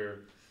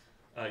either,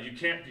 you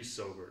can't be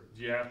sober.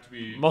 You have to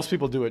be. Most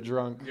people do it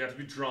drunk. You have to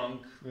be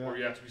drunk, Yeah. or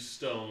you have to be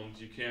stoned.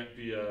 You can't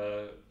be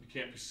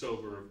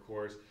sober, of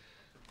course.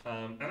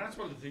 And that's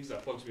one of the things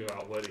that bugs me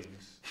about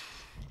weddings.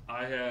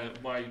 I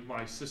had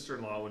my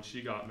sister-in-law when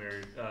she got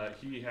married.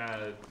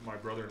 My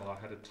brother-in-law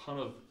had a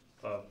ton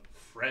of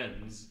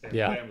friends and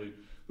family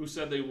who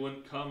said they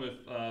wouldn't come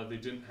if they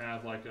didn't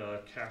have like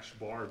a cash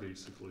bar,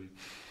 basically.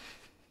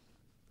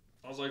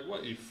 I was like,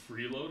 "What, you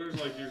freeloaders?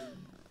 Like you're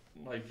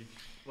like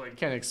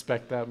Can't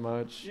expect that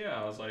much.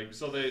 Yeah." I was like,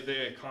 so they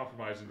had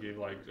compromised and gave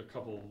like a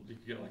couple. You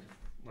could get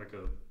like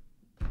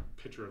a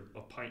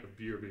a pint of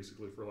beer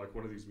basically for like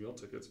one of these meal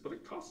tickets, but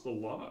it costs a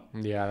lot.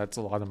 Yeah, that's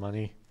a lot of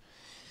money.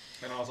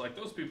 And I was like,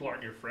 those people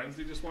aren't your friends.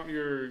 They just want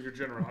your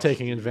generosity.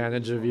 Taking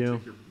advantage of you.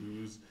 Take your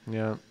booze.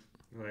 Yeah.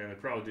 And they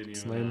probably didn't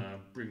even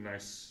bring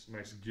nice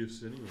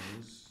gifts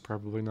anyways.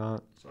 Probably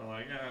not. So I'm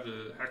like, yeah,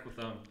 to heck with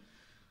them.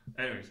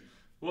 Anyways,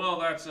 well,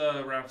 that's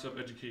wraps up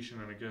education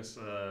and I guess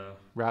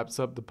wraps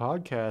up the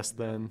podcast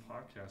then.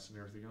 Podcast and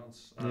everything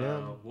else. Yeah.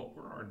 What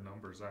were our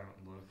numbers? I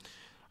haven't looked.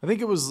 I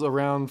think it was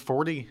around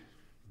 40.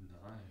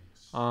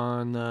 Nice.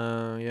 On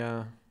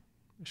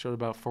it showed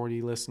about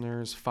 40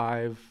 listeners,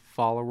 5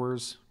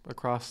 followers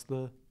across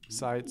the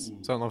sites.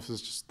 So I don't know if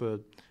it's just the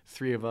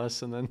 3 of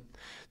us and then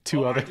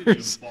 2 others. I didn't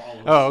even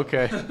follow, oh,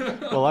 okay.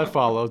 Well, I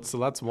followed, so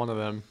that's one of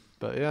them.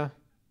 But yeah.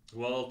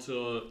 Well,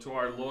 to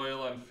our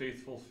loyal and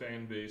faithful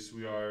fan base,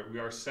 we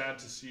are sad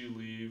to see you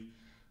leave.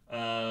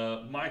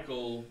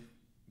 Michael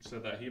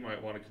said that he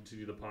might want to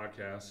continue the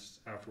podcast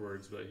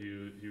afterwards, but he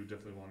would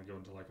definitely want to go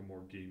into like a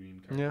more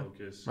gaming kind of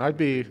focus.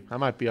 I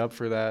might be up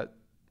for that,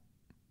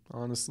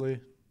 honestly.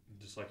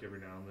 Just like every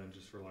now and then,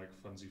 just for like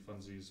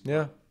funsies.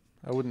 Yeah,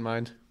 I wouldn't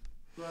mind.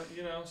 But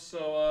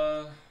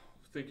so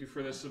thank you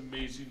for this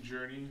amazing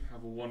journey.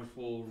 Have a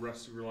wonderful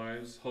rest of your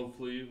lives.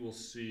 Hopefully, we'll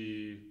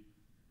see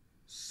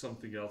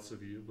something else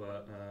of you,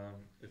 but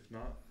if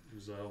not, it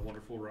was a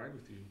wonderful ride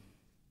with you.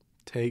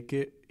 Take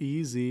it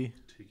easy.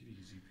 Take it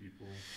easy, people.